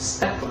next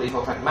step for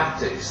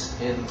pragmatics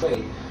in a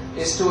way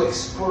is to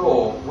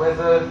explore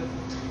whether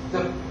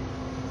the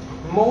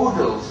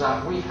models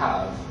that we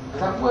have,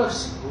 and that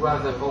works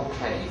rather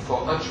okay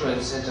for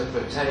utterance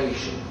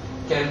interpretation,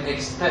 can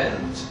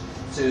extend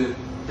to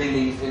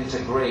belief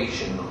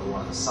integration on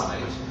one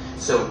side.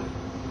 So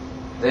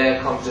there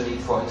comes the need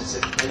for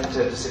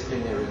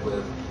interdisciplinary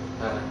with,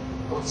 I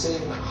would say,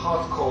 even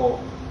hardcore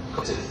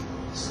cognitive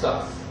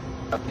stuff,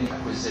 belief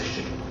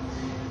acquisition.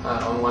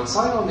 On one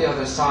side, on the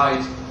other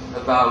side,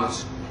 about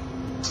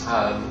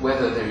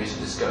whether there is a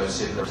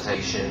discursive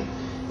rotation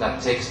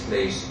that takes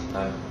place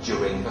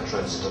during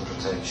utterance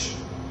interpretation.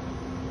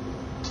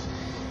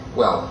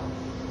 Well,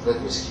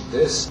 let me skip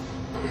this.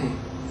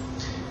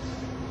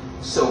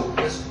 So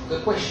the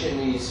question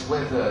is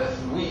whether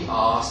we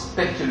are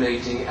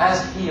speculating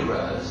as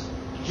hearers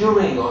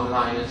during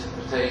online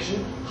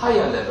interpretation,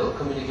 higher level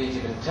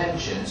communicative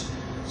intentions,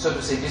 so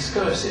to say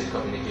discursive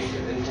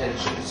communicative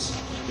intentions.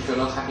 If you're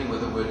not happy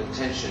with the word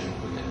intention,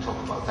 we can talk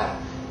about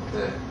that.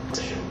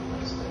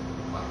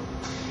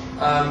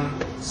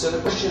 So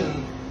the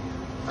question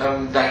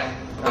that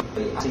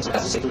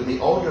the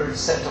ordered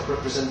set of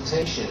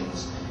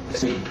representations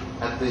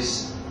at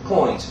this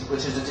point,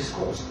 which is the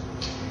discourse.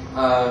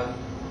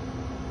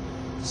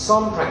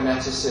 Some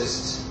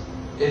pragmaticists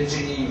in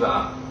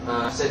Geneva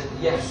said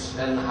yes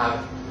and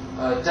have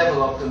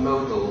developed a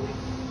model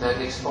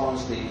that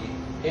expands the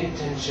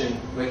intention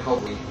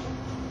recovery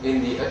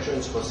in the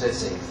utterance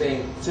processing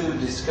thing to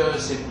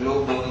discursive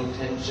global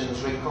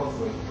intentions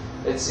recovery.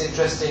 It's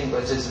interesting,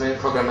 but it's very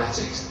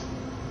programmatic.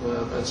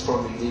 That's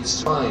probably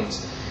leads to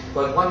mind.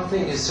 But one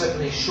thing is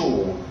certainly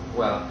sure.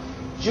 Well,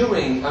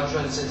 during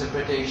utterance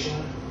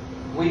interpretation,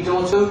 we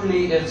don't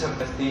only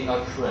interpret the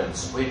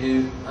utterance, we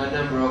do a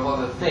number of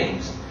other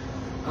things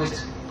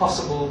with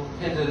possible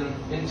hidden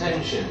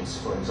intentions,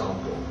 for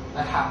example.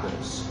 That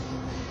happens.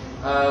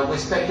 We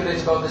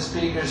speculate about the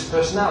speaker's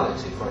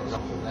personality, for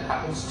example. That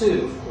happens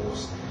too, of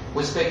course.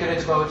 We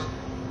speculate about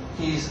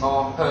his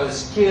or her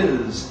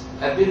skills,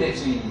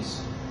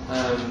 abilities,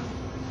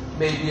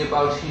 maybe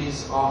about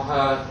his or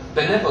her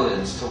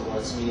benevolence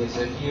towards me as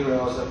a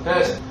hero, as a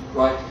person,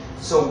 right?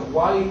 So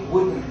why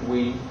wouldn't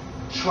we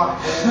track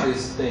all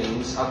these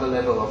things at the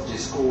level of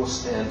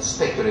discourse and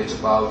speculate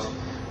about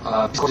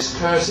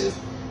discursive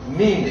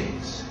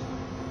meanings.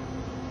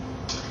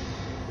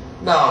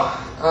 Now,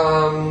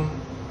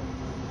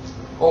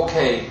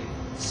 okay,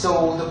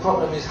 so the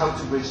problem is how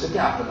to bridge the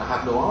gap, and I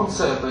have no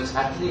answer, but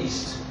at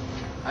least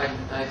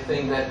I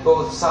think that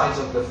both sides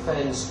of the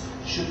fence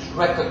should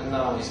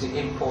recognize the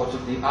import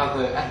of the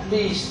other, at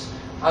least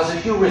as a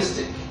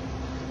heuristic.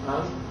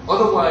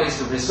 Otherwise,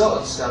 the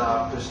results that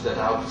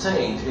are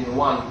obtained in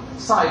one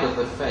side of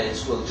the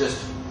fence will just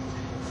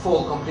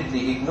fall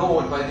completely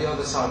ignored by the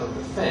other side of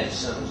the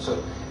fence, and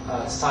so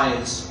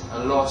science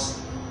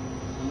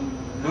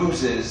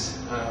loses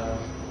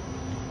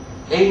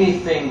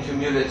anything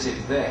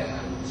cumulative there.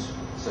 And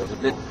so the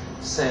little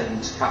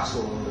sand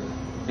castle on the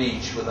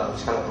beach without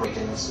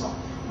calibrating, that's not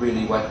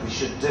really what we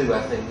should do,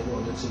 I think, in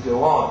order to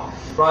go on.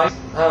 Right?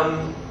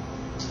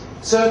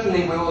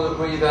 Certainly we all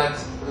agree that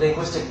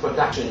linguistic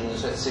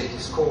productions, let's say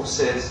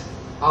discourses,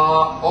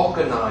 are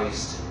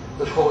organized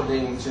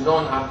according to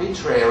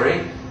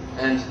non-arbitrary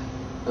and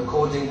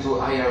according to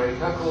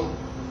hierarchical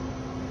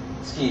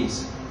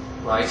schemes,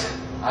 right?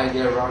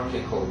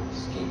 Hierarchical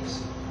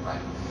schemes,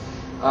 right?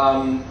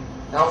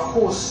 Now, of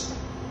course,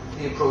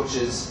 the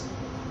approaches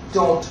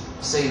don't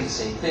say the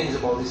same things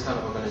about this kind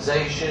of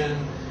organization.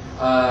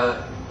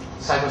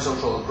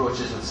 Psychosocial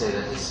approaches would say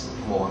that it's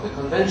more on the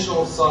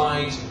conventional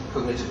side.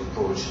 Cognitive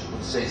approach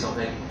would say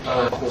something,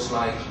 of course,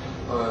 like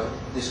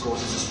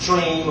discourse is a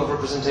stream of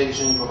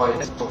representation,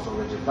 provided talked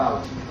already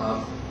about.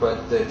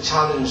 But the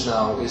challenge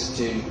now is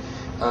to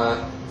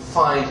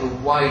find a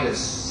wider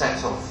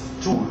set of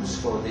tools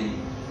for the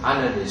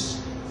analyst,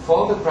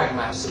 for the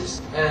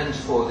pragmatist, and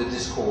for the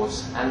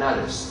discourse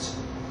analyst.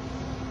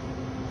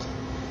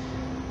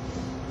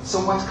 So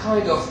what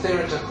kind of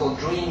theoretical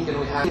dream can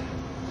we have?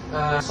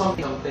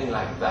 Something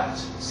like that.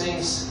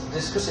 Since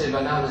discursive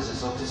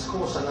analysis or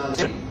discourse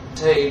analysis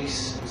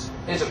takes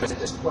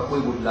what we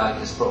would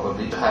like is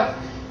probably to have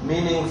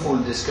meaningful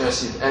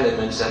discursive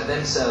elements that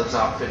themselves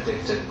are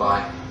predicted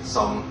by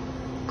some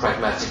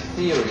pragmatic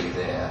theory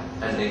there,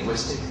 and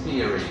linguistic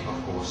theory,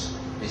 of course,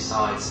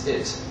 besides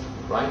it,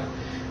 right?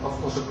 Of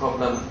course, the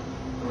problem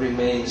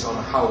remains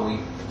on how we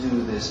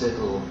do this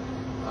little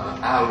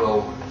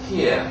arrow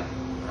here,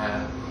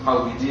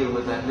 how we deal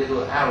with that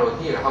little arrow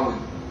here, how we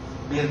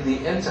build the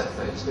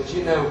interface. But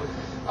you know,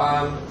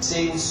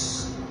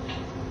 since,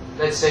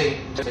 let's say,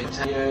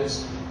 10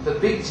 years, the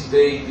big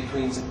debate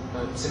between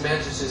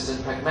semanticists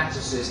and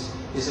pragmaticists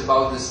is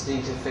about this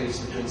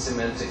interface between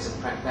semantics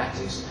and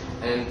pragmatics.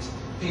 And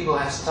people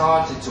have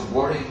started to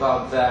worry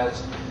about that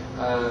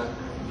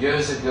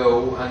years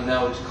ago, and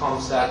now it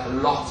comes that a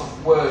lot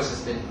of work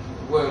has been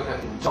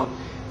done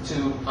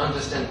to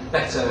understand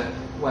better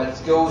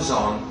what goes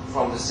on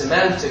from the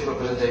semantic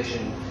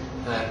representation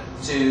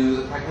to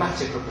the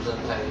pragmatic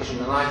representation.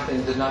 And I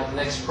think the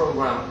next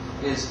program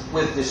is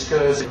with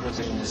discursive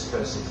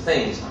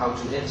things, how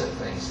to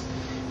interface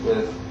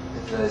with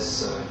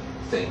this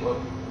thing.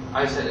 Well,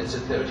 I said it's a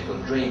theoretical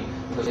dream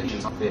because it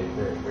is very,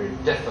 very, very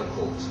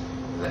difficult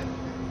there.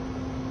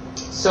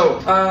 So,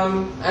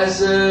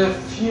 as a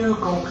few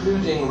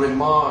concluding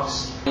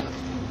remarks,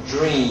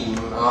 dream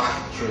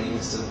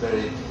is a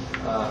very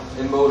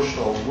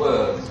emotional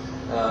word.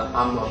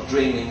 I'm not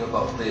dreaming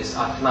about this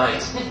at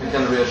night. I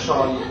can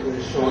reassure you.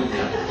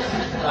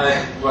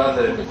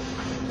 Rather,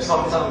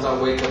 sometimes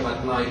I wake up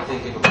at night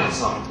thinking about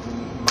some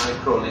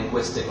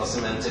micro-linguistic or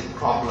semantic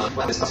problem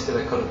with this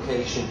particular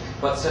collocation,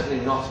 but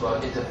certainly not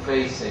about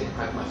interfacing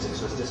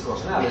pragmatics with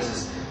discourse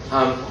analysis.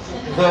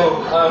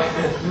 Though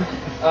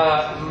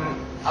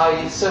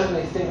I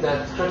certainly think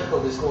that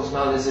critical discourse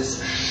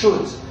analysis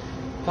should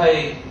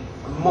pay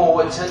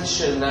more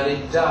attention than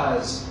it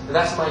does. And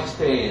that's my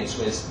experience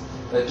with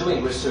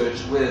doing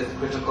research with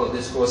critical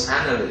discourse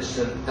analysts,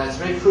 and that's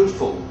very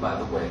fruitful, by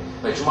the way.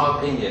 But in my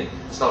opinion,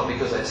 it's not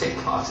because I take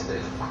part in it,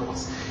 of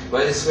course,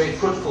 but it's very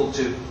fruitful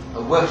to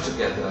work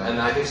together, and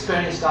I've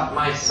experienced that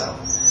myself.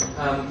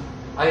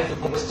 I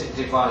think linguistic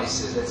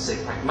devices, let's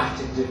say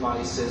pragmatic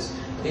devices,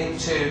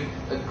 into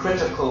a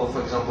critical,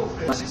 for example,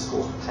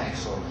 discourse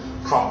text or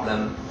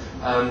problem,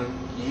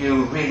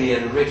 you really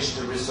enrich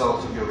the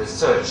result of your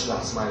research.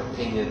 That's my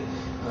opinion.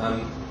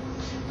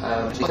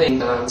 I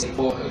think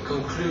for a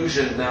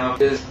conclusion now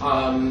is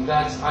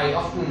that I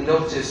often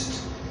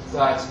noticed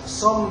that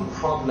some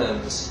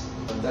problems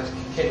that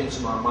came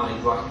into my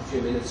mind right a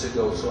few minutes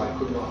ago, so I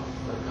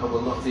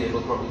will not be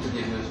able probably to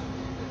give you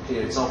a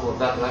clear example of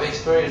that, but I've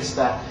experienced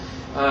that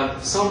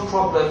some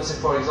problems,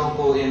 for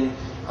example, in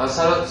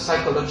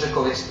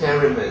psychological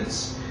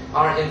experiments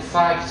are in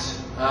fact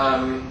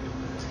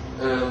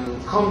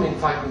come in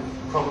fact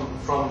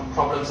from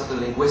problems at the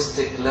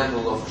linguistic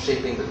level of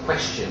shaping the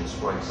questions,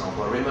 for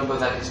example. I remember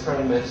that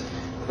experiment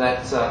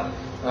that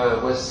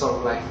was sort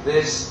of like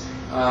this.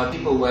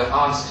 People were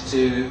asked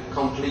to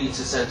complete a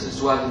sentence,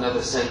 to add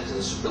another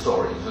sentence to the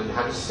story. So you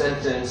had a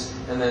sentence,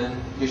 and then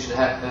you should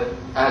add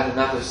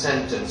another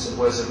sentence. It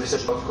was a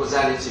research about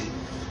causality,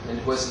 and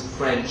it was in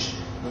French.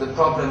 And the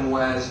problem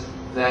was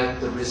that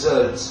the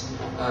results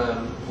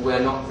were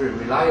not very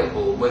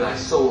reliable when I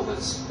saw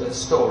that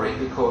story,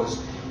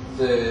 because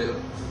the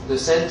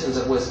sentence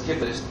that was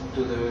given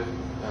to the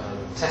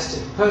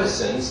tested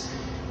persons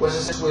was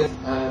assessed with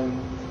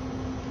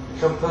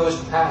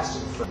composed past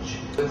in French.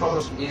 The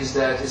problem is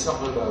that it's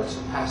not about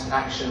past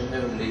action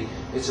only,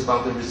 it's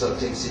about the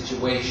resulting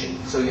situation.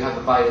 So you have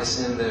a bias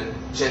in the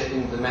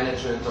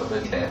management of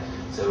the care.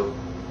 So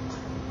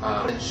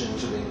attention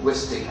to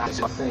linguistic aspects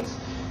of things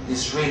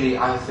is really,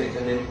 I think,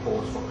 an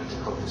import for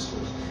critical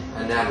discourse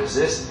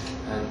analysis.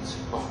 And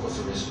of course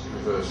the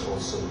reverse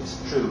also is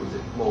true,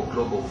 that more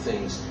global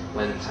things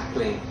when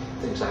tackling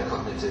things like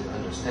cognitive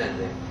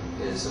understanding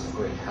is of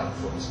great help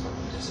for us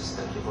practices.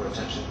 Thank you for your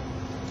attention.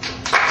 Thank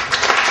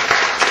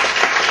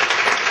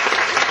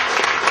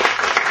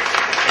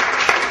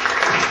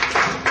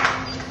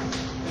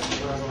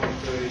you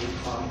very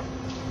much for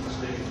the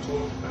fascinating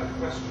talk.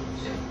 Questions?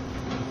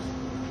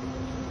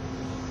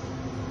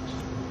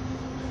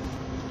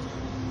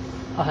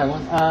 I have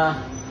one.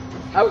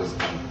 I was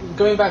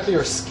going back to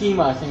your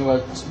schema, I think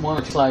about 1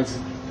 or 2 slides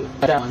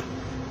down.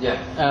 Yeah.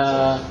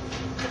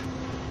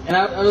 And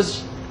I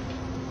was,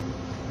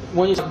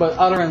 when you talk about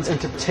utterance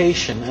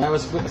interpretation, and I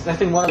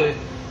think one of the,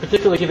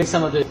 particularly given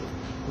some of the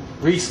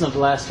recent of the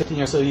last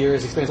 15 or so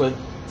years experience with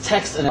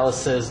text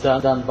analysis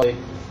done by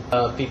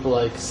people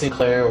like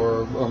Sinclair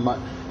or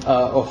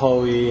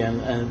Hoey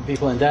and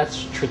people in that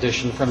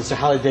tradition, from Mr.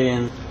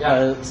 Hallidayan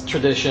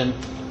tradition.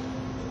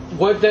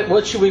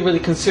 What should we really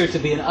consider to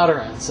be an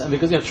utterance? And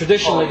because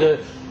traditionally the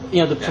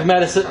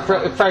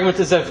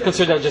pragmatists have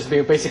considered that just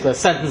be basically a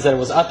sentence that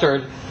was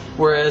uttered,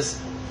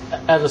 whereas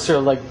as a sort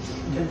of like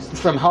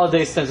from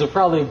Halliday's stance, it would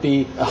probably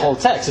be a whole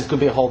text. It could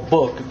be a whole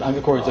book,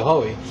 according to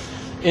Hoey.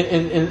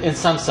 In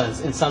some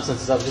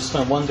senses, I was just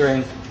kind of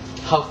wondering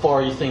how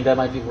far you think that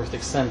might be worth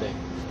extending.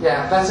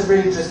 Yeah, that's a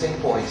very interesting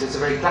point. It's a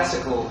very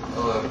classical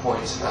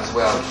point as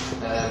well.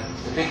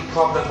 The big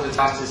problem with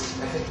that is,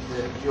 I think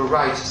you're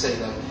right to say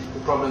that the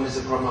problem is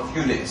the problem of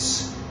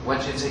units.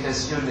 What you take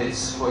as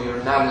units for your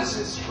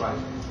analysis, right?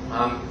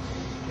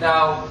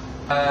 Now,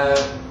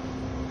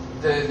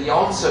 the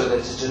answer that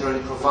is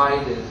generally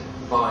provided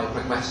by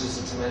pragmaticists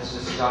and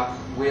semanticists is that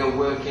we are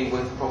working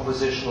with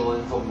propositional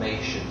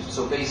information.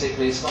 So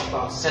basically, it's not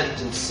about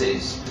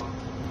sentences,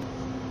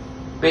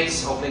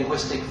 bits of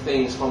linguistic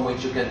things from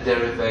which you can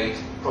derivate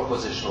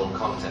propositional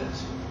content.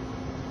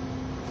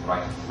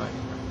 Right?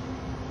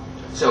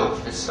 So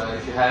it's,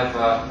 if you have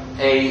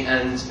A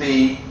and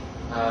B,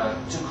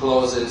 2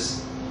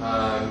 clauses,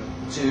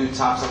 2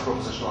 types of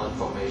propositional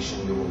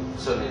information, you will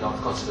certainly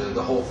not consider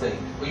the whole thing.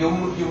 You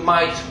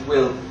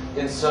will,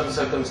 in some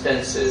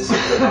circumstances,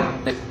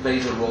 it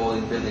plays a role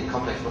in building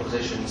complex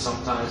propositions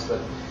sometimes,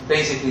 but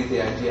basically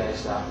the idea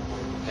is that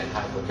you can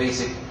have a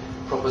basic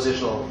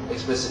propositional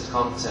explicit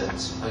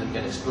content and you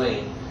can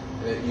explain,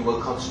 you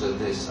will consider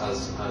this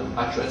as an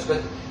utterance.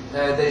 But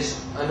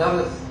there's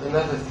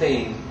another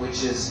thing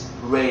which is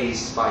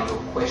raised by your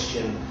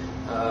question,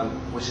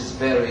 which is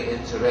very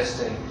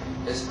interesting.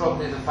 It's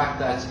probably the fact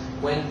that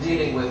when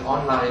dealing with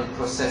online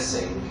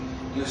processing,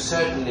 you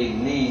certainly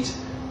need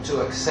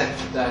to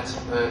accept that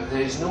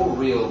there is no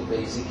real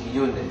basic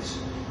unit.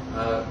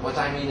 What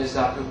I mean is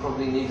that you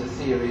probably need a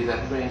theory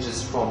that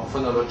ranges from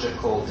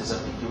phonological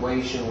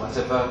disambiguation,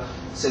 whatever,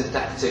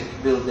 syntactic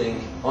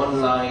building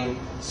online,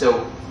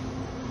 so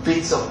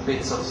bits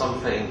of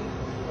something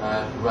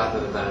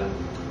rather than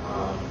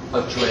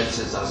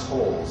utterances as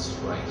wholes,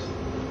 right?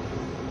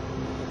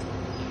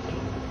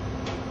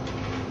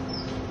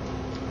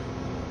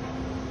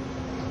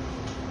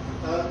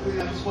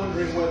 I'm just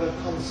wondering whether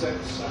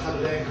concepts,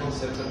 Hallidayan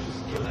concepts such as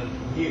given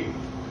and new,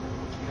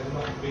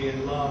 cannot be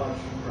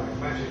enlarged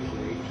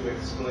pragmatically to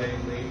explain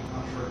the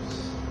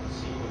utterance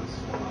sequence.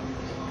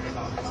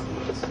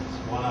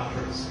 One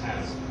utterance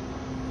has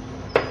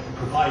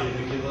provided a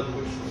given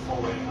which the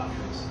following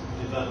utterance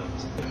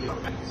develops,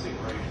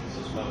 considerations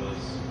as well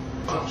as.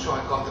 I'm not sure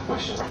I got the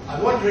question.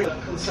 I'm wondering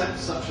that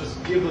concepts such as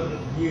given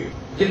and new.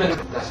 Given,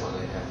 that's what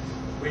they have.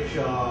 Which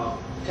are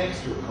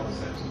textual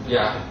concepts.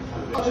 Yeah.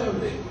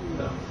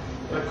 No.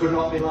 That could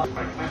not be enlarged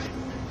pragmatically.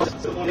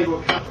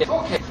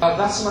 Okay,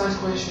 that's a nice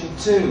question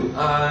too.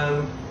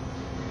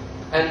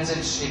 And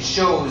it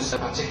shows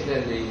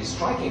particularly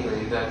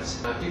strikingly that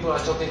people are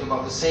talking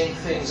about the same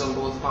things on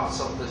both parts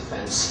of the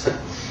fence.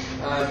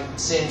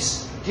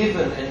 Since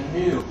given and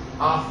new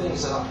are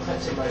things that are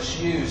pretty much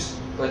used,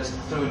 but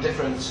through a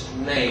different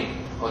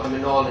name or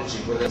terminology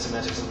within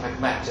semantics and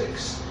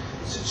pragmatics,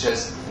 such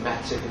as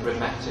thematic and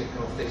rhematic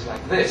or things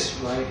like this,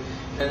 right?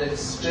 And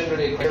it's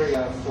generally an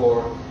area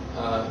for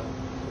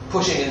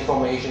pushing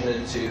information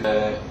into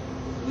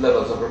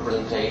levels of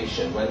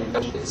representation when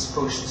it's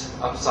pushed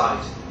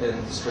upside in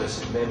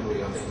discursive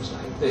memory or things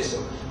like this.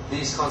 So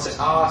these concepts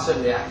are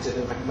certainly active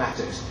in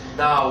pragmatics.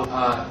 Now,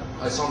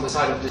 it's on the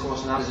side of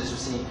discourse analysis to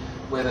see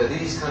whether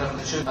these kind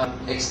of should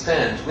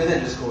extend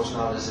within discourse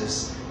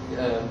analysis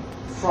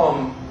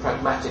from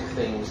pragmatic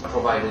things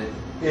provided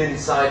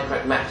inside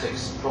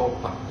pragmatics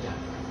proper. Yeah,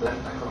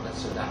 I can't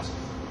answer that.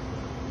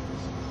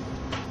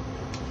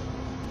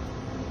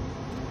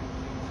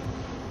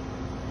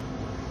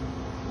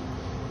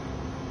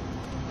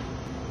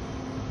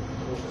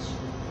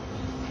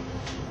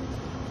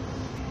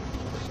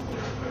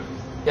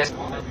 Yes.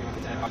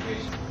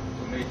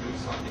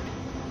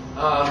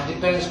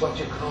 Depends what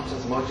you count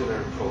as modular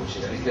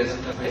approaches, because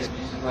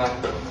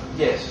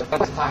yes,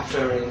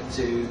 factoring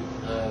to,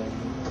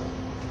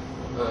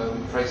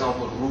 for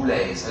example,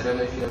 roulettes. I don't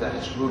know if you know that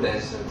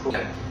roulettes.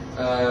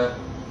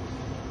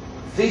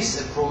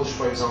 This approach,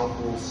 for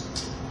example,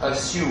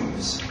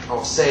 assumes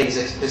or says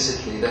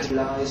explicitly that it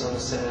relies on a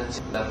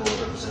semantic level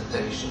of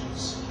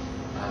representations,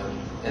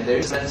 and there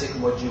is a semantic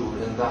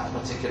module in that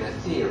particular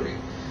theory.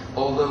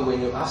 Although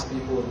when you ask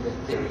people in the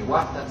theory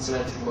what that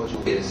semantic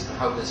module is,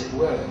 how does it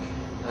work,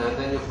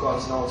 then you've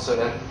got an answer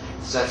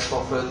that's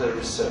for further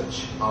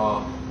research,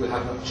 or we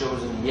have not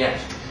chosen yet,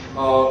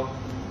 or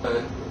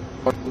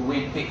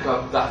we pick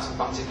up that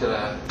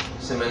particular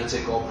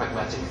semantic or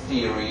pragmatic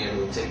theory and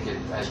we take it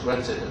as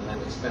granted and then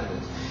expand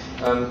it.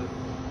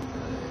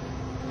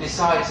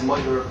 Besides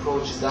modular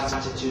approaches, that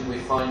attitude we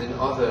find in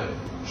other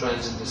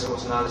trends in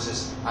discourse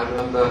analysis. I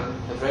remember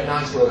a very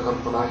nice work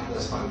on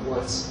politeness by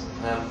Watts,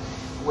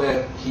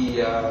 where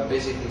he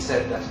basically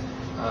said that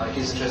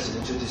he's interested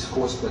into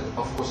discourse, but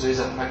of course there is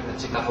a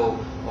pragmatic level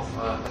of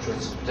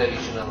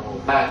interpretation and all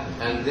that,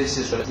 and this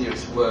is relative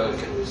theory's work,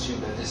 and we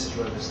assume that this is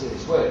relative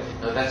theory's work.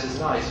 Now that is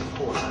nice, of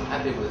course, I'm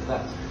happy with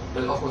that.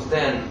 But of course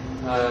then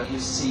you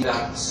see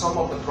that some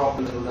of the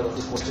problem level of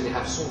discourse really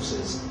have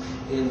sources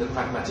in the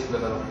pragmatic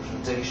level of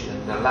representation,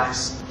 and there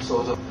lacks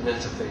sort of an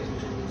interface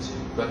between the two.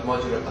 But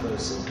modular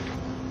analysis,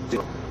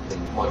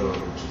 modular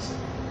approaches.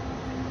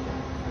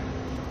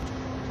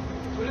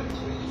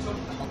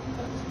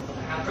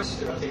 How the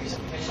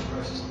communication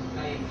process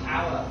may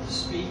empower the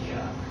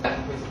speaker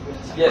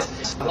with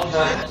yes. I'm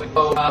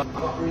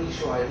not really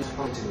sure I just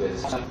point to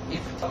this.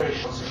 If very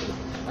short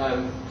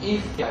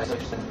if the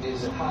association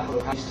is a half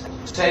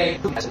or say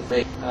who has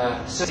made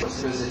certain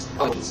services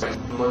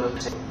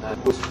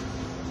would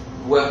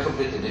work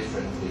completely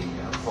differently.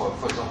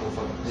 For example,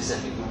 for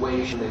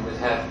disambiguation, they would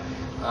have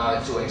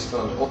to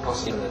expand all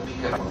possible and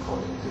pick up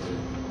according to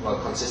the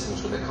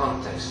consistent with the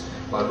context.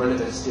 While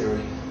relevance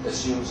theory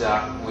assumes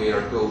that we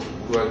are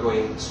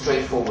going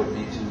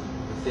straightforwardly to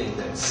the thing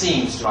that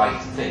seems the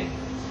right thing.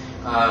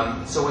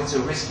 So it's a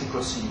risky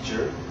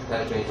procedure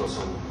that creates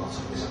also lots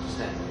of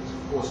misunderstandings,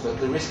 of course. But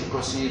the risky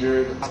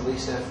procedure, the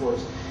least effort,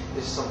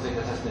 is something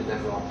that has been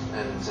developed,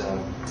 and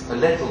a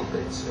little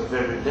bit, a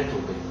very little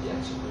bit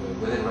yet,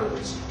 within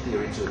relevance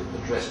theory to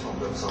address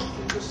problems of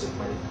linguistic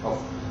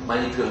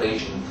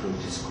manipulation through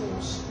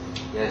discourse.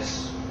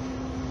 Yes.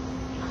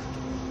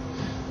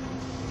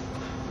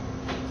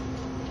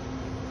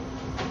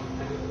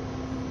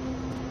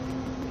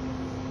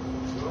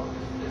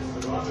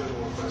 If there are no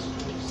more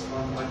questions,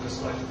 I'd just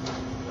like to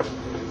thank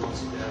you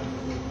once again.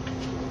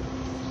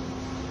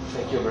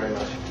 Thank you very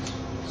much.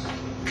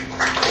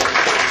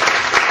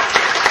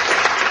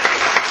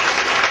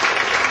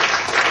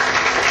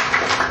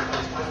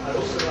 I'd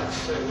also like to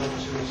take the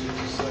opportunity to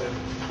say a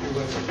few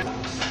words of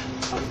thanks,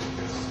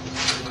 because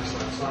it's nice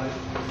outside.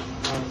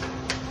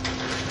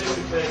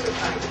 Basically, to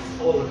thank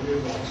all of you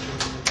lot who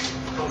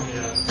come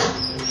here and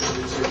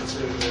contributed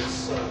to this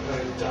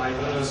very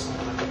diverse and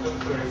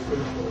very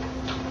fruitful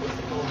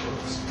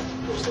conference. Of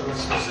course, there are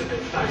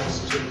specific thanks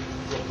to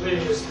the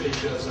plenary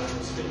speakers and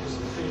the speakers of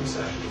the theme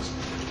sessions,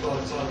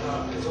 but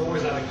it's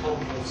always at a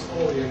conference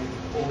all the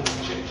informal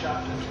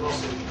chit-chat and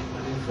gossip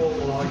and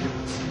informal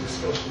arguments and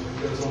discussion that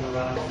goes on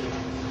around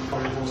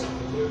very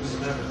important news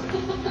and everything.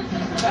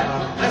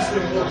 That's the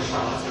important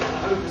part, and I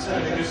hope it's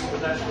having a useful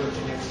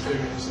networking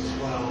experience as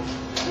well.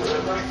 But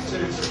I'd like to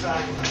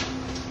thank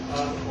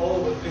all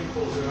the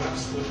people who are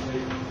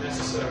absolutely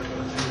necessary for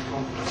any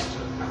conference to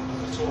happen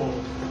at all.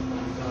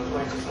 And I'd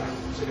like to thank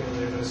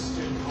particularly the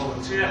student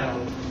volunteer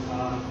help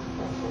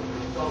for what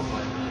they've done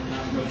like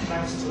that. But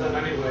thanks to them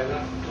anyway,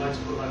 I'd like to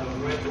put that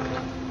on record.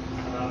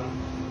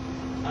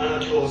 And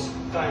of course,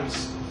 thanks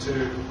to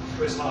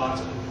Chris Hart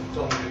and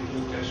Dominik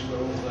Lukeš for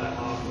all their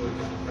hard work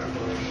and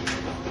preparation.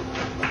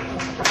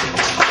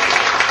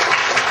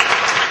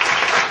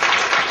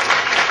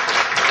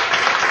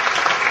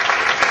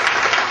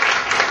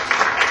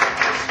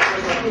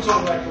 I put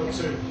on record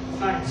too,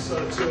 thanks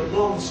to a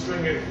long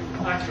string of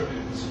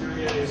acronyms.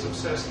 UEA is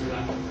obsessed with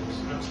acronyms,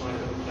 perhaps like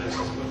other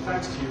places, but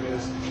thanks to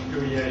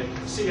UEA,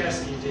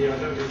 CSED, I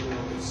don't even know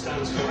what it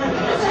stands for,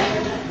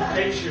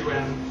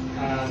 HUM,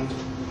 and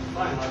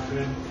final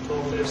acronym,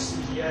 long live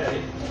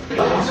CEA.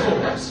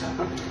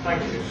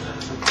 Thank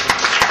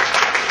you.